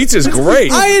 Oh, pizza's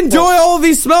great. I enjoy all of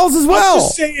these smells as well. I'm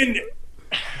just saying.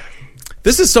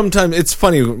 This is sometimes. It's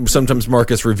funny. Sometimes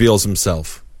Marcus reveals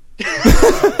himself.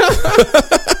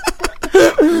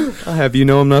 I'll have you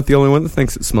know I'm not the only one that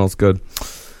thinks it smells good.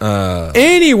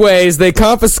 Anyways, they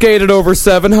confiscated over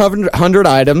 700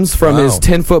 items from his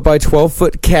 10-foot by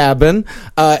 12-foot cabin,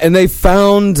 and they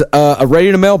found a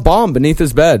ready-to-mail bomb beneath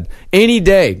his bed. Any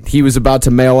day, he was about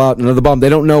to mail out another bomb. They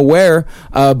don't know where,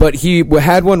 but he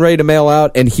had one ready to mail out,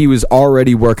 and he was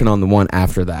already working on the one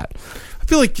after that. I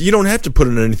feel like you don't have to put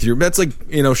it underneath your bed. That's like,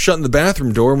 shutting the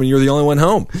bathroom door when you're the only one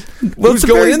home. Who's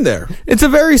going in there? It's a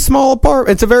very small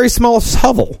apartment. It's a very small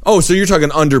hovel. Oh, so you're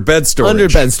talking under bed storage. Under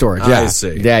bed storage, yeah. I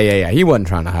see. Yeah. He wasn't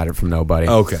trying to hide it from nobody.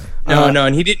 Okay. No,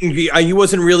 and he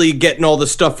wasn't really getting all the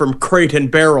stuff from crate and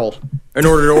barrel in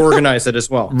order to organize it as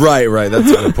well. Right.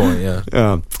 That's a good point,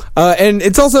 yeah. And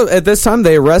it's also, at this time,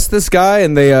 they arrest this guy,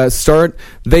 and they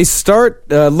start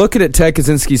looking at Ted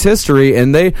Kaczynski's history,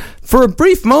 and for a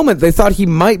brief moment, they thought he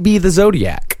might be the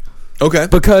Zodiac. Okay.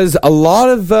 Because a lot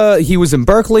of he was in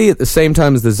Berkeley at the same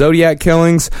time as the Zodiac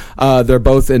killings. They're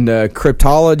both in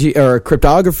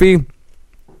cryptography.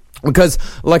 Because,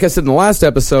 like I said in the last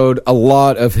episode, a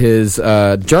lot of his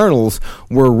journals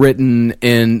were written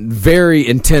in very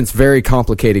intense, very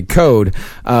complicated code.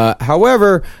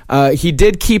 However, he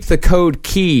did keep the code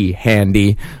key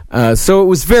handy, so it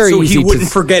was very easy. So he wouldn't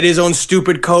forget his own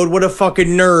stupid code. What a fucking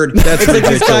nerd! That's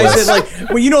ridiculous. These guys that,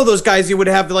 well, you know those guys who would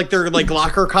have their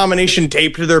locker combination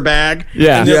taped to their bag.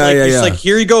 Yeah, and it's like,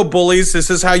 here you go, bullies. This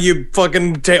is how you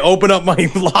fucking open up my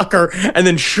locker and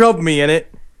then shove me in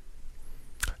it.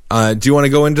 Do you want to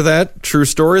go into that true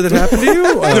story that happened to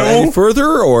you any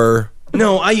further, or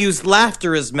no? I used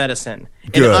laughter as medicine,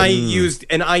 good.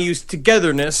 and I used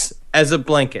togetherness as a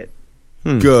blanket.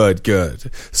 Good.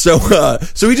 So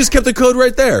he just kept the code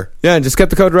right there. Yeah, just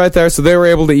kept the code right there, so they were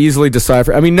able to easily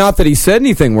decipher. I mean, not that he said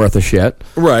anything worth a shit,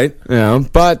 right?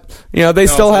 But they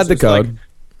still had the code.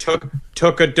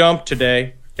 Took a dump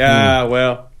today.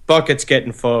 Well, bucket's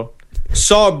getting full.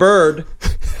 Saw a bird.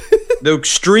 The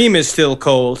extreme is still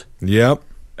cold. Yep.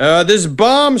 This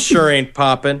bomb sure ain't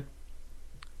popping.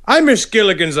 I miss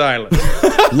Gilligan's Island.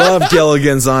 Love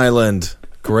Gilligan's Island.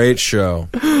 Great show.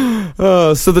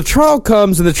 So the trial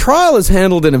comes, and the trial is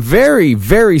handled in a very,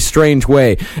 very strange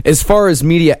way as far as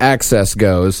media access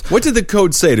goes. What did the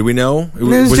code say? Do we know? It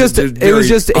was just him. It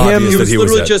was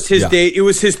literally just his day. It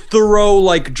was his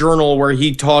thorough journal where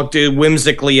he talked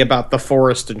whimsically about the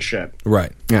forest and shit.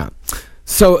 Right. Yeah.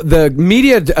 So the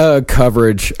media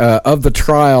coverage of the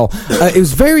trial, it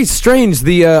was very strange.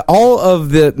 All of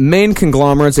the main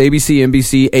conglomerates, ABC,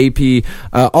 NBC,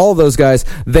 AP, all of those guys,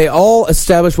 they all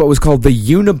established what was called the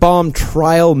Unabomber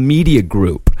Trial Media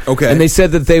Group. Okay. And they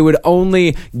said that they would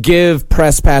only give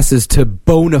press passes to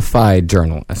bona fide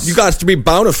journalists. You got to be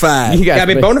bona fide. You got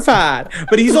to be bona fide.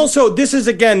 But he's also, this is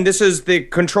the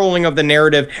controlling of the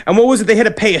narrative. And what was it? They had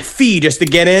to pay a fee just to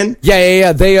get in?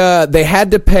 Yeah. They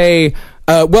had to pay...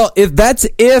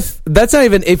 that's not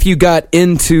even if you got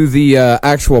into the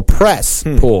actual press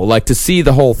pool, to see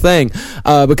the whole thing,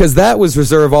 because that was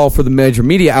reserved all for the major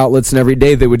media outlets, and every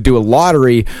day they would do a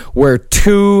lottery where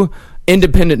 2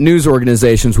 independent news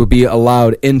organizations would be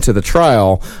allowed into the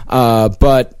trial,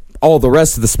 but all the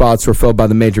rest of the spots were filled by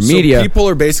the major media. So people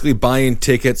are basically buying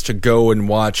tickets to go and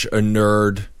watch a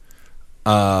nerd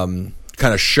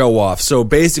kind of show off. So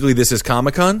basically this is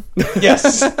Comic-Con?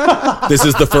 Yes. This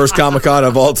is the first Comic-Con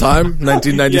of all time,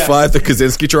 1995, the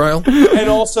Kaczynski trial. And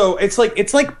also, it's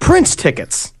like Prince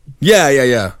tickets.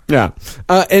 Yeah.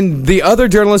 And the other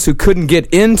journalists who couldn't get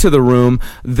into the room,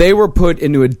 they were put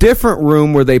into a different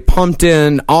room where they pumped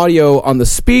in audio on the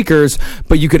speakers,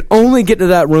 but you could only get to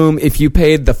that room if you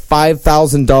paid the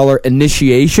 $5,000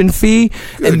 initiation fee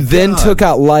then took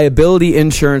out liability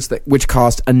insurance, which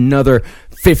cost another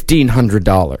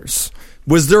 $1,500.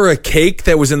 Was there a cake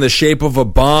that was in the shape of a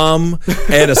bomb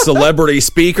and a celebrity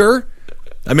speaker?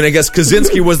 I mean, I guess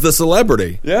Kaczynski was the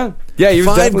celebrity. Yeah, he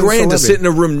was $5,000 to sit in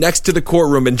a room next to the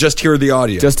courtroom and just hear the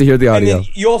audio. Just to hear the audio.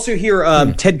 And you also hear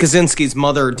Ted Kaczynski's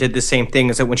mother did the same thing.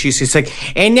 Is that when she's like,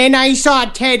 and then I saw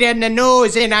Ted in the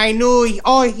news, and I knew,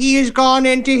 he has gone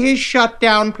into his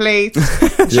shutdown place.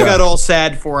 She got all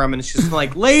sad for him, and she's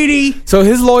like, lady. So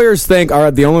his lawyers think, all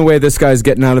right, the only way this guy's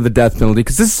getting out of the death penalty,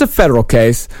 because this is a federal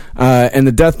case, and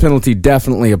the death penalty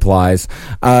definitely applies.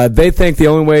 They think the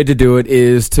only way to do it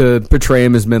is to portray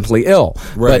him as mentally ill.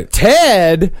 Right. But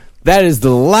Ted, that is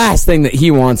the last thing that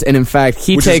he wants, and in fact,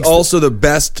 Which is also the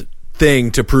best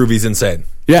thing to prove he's insane.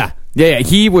 Yeah.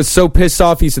 He was so pissed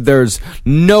off. He said, there's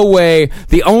no way.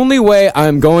 The only way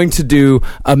I'm going to do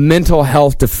a mental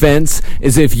health defense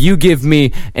is if you give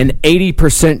me an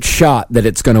 80% shot that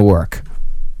it's going to work.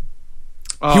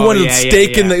 He wanted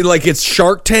stake in the, it's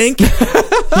Shark Tank.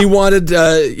 He wanted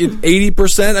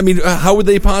 80%. I mean, how would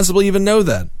they possibly even know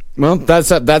that? Well,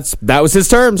 that was his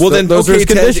terms. Well, then those are his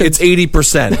conditions. It's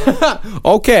 80%.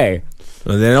 Okay.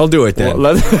 Well, then I'll do it then.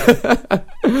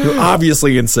 You're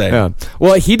obviously insane. Yeah.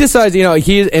 Well, he decides,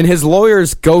 he and his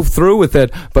lawyers go through with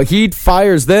it, but he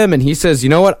fires them and he says, you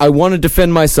know what? I want to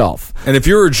defend myself. And if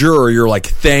you're a juror, you're like,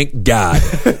 thank God.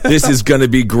 This is going to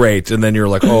be great. And then you're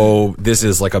like, oh, this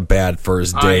is like a bad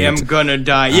first date. I am going to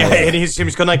die. Yeah, and he's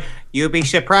going like, you'll be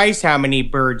surprised how many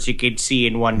birds you could see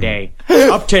in one day.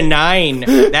 Up to 9.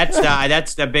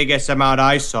 That's the biggest amount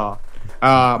I saw.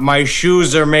 My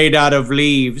shoes are made out of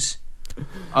leaves.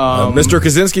 Mr.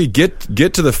 Kaczynski,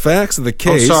 get to the facts of the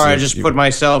case. I'm sorry, I just put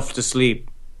myself to sleep.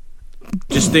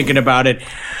 Just thinking about it.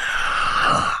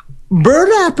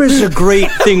 Burlap is a great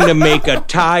thing to make a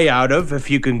tie out of if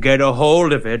you can get a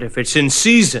hold of it, if it's in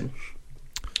season.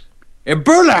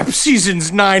 Burlap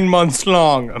season's 9 months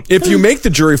long. If you make the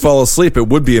jury fall asleep, it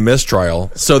would be a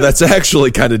mistrial. So that's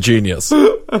actually kind of genius.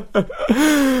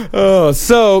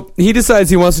 So he decides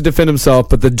he wants to defend himself,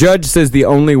 but the judge says the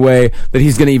only way that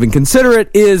he's going to even consider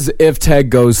it is if Ted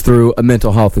goes through a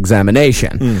mental health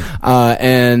examination.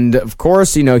 And of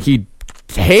course, he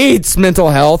hates mental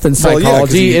health and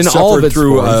psychology in all of its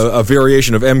through forms. a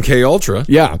variation of MK Ultra.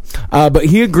 Yeah, but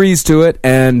he agrees to it,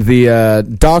 and the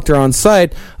doctor on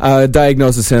site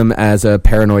diagnoses him as a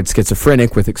paranoid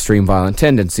schizophrenic with extreme violent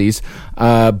tendencies.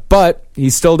 But he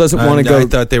still doesn't want to go. I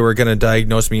thought they were going to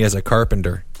diagnose me as a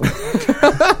carpenter.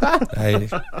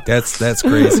 That's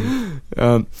crazy.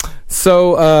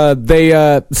 So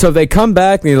they come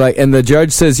back and the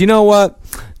judge says, "You know what?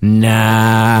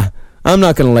 Nah, I'm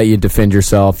not going to let you defend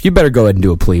yourself. You better go ahead and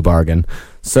do a plea bargain."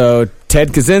 So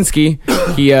Ted Kaczynski,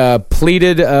 he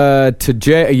pleaded to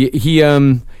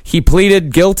jail. He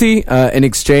pleaded guilty in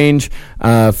exchange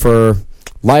for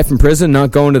life in prison, not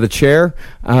going to the chair.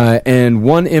 And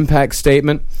one impact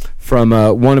statement from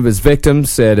one of his victims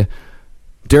said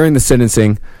during the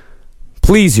sentencing,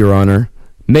 "Please, Your Honor,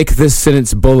 make this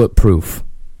sentence bulletproof,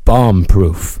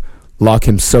 bomb-proof. Lock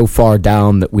him so far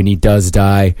down that when he does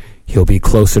die, he'll be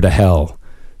closer to hell.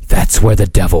 That's where the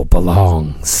devil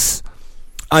belongs."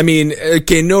 I mean,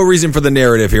 okay, no reason for the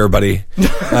narrative here, buddy.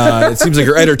 It seems like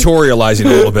you're editorializing a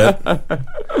little bit.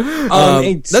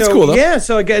 That's cool, though. Yeah,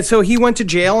 so he went to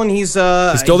jail, and he's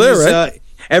still there, right?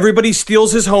 Everybody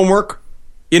steals his homework,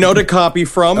 to copy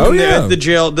from the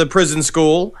jail, the prison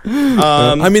school.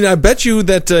 I mean, I bet you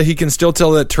that he can still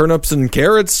tell that turnips and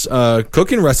carrots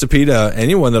cooking recipe to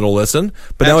anyone that'll listen.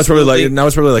 But now it's probably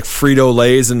like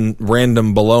Frito-Lays and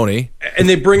random bologna. And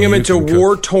they bring him into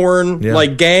war-torn,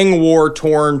 like gang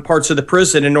war-torn parts of the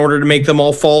prison in order to make them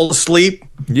all fall asleep.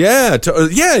 Yeah,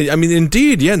 I mean,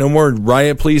 indeed, no more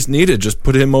riot police needed. Just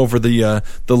put him over the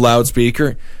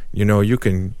loudspeaker. You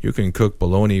can cook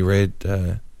bologna right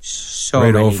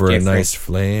over a nice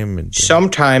flame. And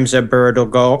sometimes a bird will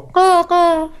go caw,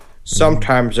 caw.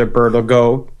 Sometimes a bird will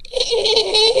go.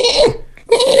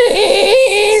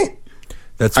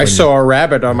 I saw a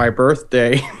rabbit on my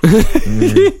birthday.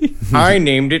 I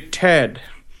named it Ted.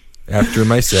 After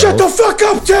myself. Shut the fuck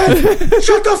up, Ted!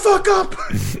 Shut the fuck up!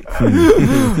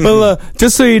 Well,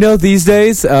 just so you know, these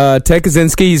days, Ted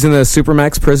Kaczynski, he's in the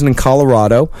Supermax prison in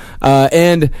Colorado.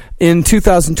 And in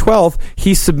 2012,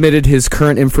 he submitted his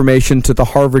current information to the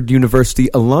Harvard University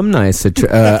Alumni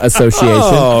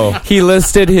Association. He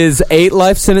listed his 8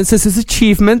 life sentences as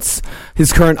achievements,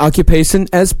 his current occupation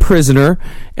as prisoner,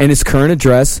 and his current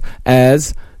address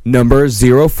as number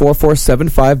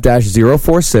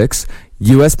 04475-046,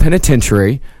 U.S.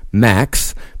 Penitentiary,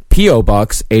 Max, P.O.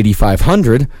 Box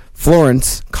 8500,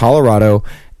 Florence, Colorado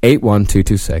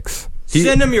 81226.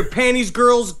 Send him your panties,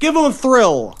 girls. Give him a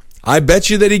thrill. I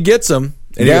bet you that he gets them,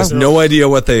 and he has no idea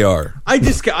what they are. I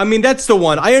mean, that's the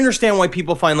one. I understand why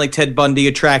people find like Ted Bundy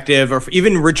attractive, or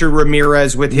even Richard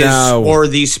Ramirez with his or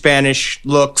the Spanish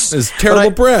looks. His terrible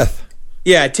breath.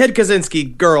 Yeah, Ted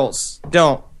Kaczynski, girls,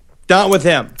 don't. Not with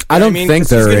him. I don't think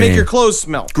they're he's going to make your clothes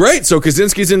smell. Great. So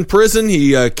Kaczynski's in prison.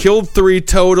 He killed 3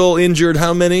 total, injured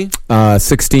how many?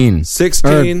 16.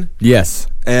 16? Yes.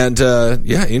 And,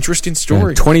 interesting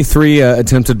story. 23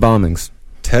 attempted bombings.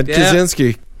 Ted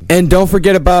Kaczynski. And don't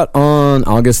forget about on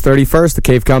August 31st, the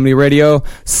Cave Comedy Radio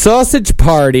Sausage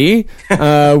Party,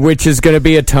 which is going to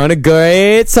be a ton of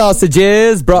great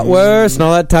sausages, bratwurst, and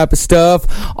all that type of stuff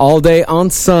all day on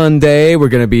Sunday. We're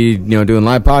going to be, doing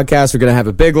live podcasts. We're going to have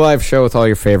a big live show with all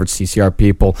your favorite CCR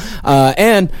people.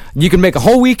 And you can make a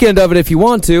whole weekend of it if you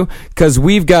want to, because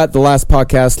we've got the last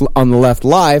podcast on the left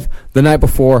live the night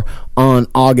before on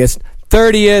August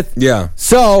 30th. Yeah.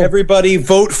 So everybody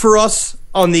vote for us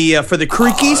on the for the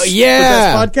Creakies for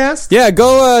Best Podcast. Yeah,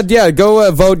 go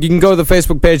vote. You can go to the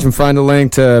Facebook page and find a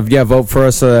link to vote for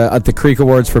us at the Creek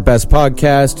Awards for Best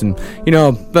Podcast, and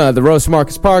the Roast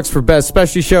Marcus Parks for Best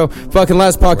Specialty Show. Fucking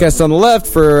Last Podcast on the Left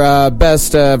for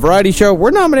Best Variety Show.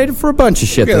 We're nominated for a bunch of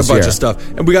shit this year. We got a bunch of stuff,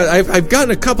 and I've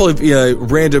gotten a couple of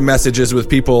random messages with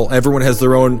people. Everyone has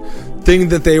their own thing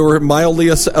that they were mildly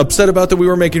upset about that we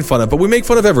were making fun of, but we make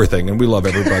fun of everything and we love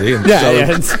everybody. And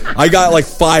I got like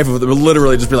 5 of them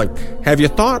literally just be like, have you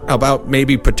thought about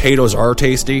maybe potatoes are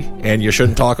tasty and you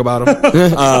shouldn't talk about them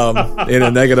in a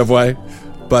negative way?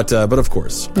 But of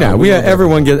course,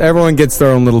 everyone gets their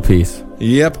own little piece.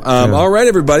 Yep. All right,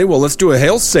 everybody. Well, let's do a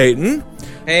Hail Satan.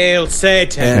 Hail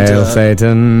Satan. And, Hail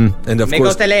Satan. And of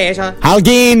course,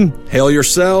 Halgeen. Hail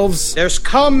yourselves. There's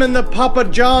cum in the Papa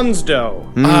John's dough.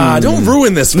 Don't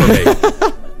ruin this for me.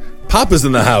 Papa's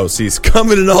in the house. He's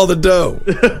coming in all the dough.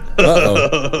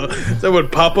 Uh-oh. Is that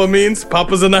what Papa means?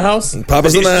 Papa's in the house?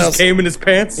 Papa's in the house. He just came in his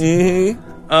pants?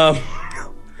 Mm-hmm.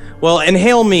 Well,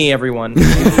 inhale me, everyone.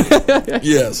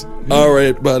 Yes. All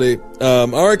right, buddy.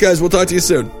 All right, guys. We'll talk to you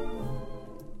soon.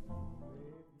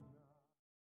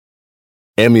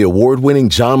 Emmy award-winning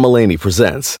John Mulaney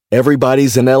presents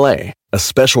Everybody's in L.A., a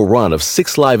special run of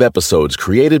 6 live episodes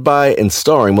created by and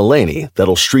starring Mulaney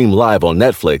that'll stream live on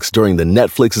Netflix during the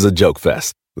Netflix is a Joke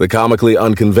Fest. The comically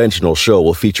unconventional show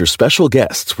will feature special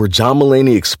guests where John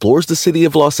Mulaney explores the city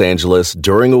of Los Angeles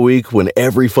during a week when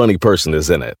every funny person is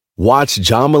in it. Watch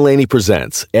John Mulaney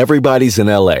Presents Everybody's in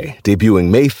L.A., debuting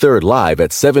May 3rd live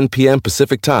at 7 p.m.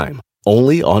 Pacific Time,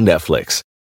 only on Netflix.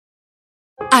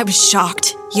 I was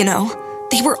shocked, you know.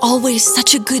 They were always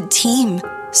such a good team,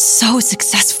 so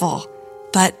successful.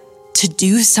 But to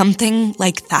do something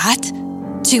like that?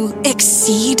 To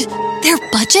exceed their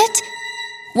budget?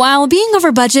 While being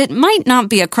over budget might not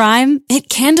be a crime, it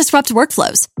can disrupt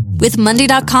workflows. With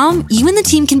Monday.com, you and the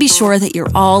team can be sure that you're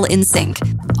all in sync.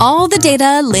 All the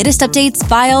data, latest updates,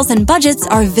 files, and budgets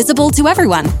are visible to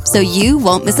everyone, so you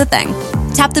won't miss a thing.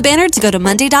 Tap the banner to go to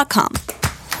Monday.com.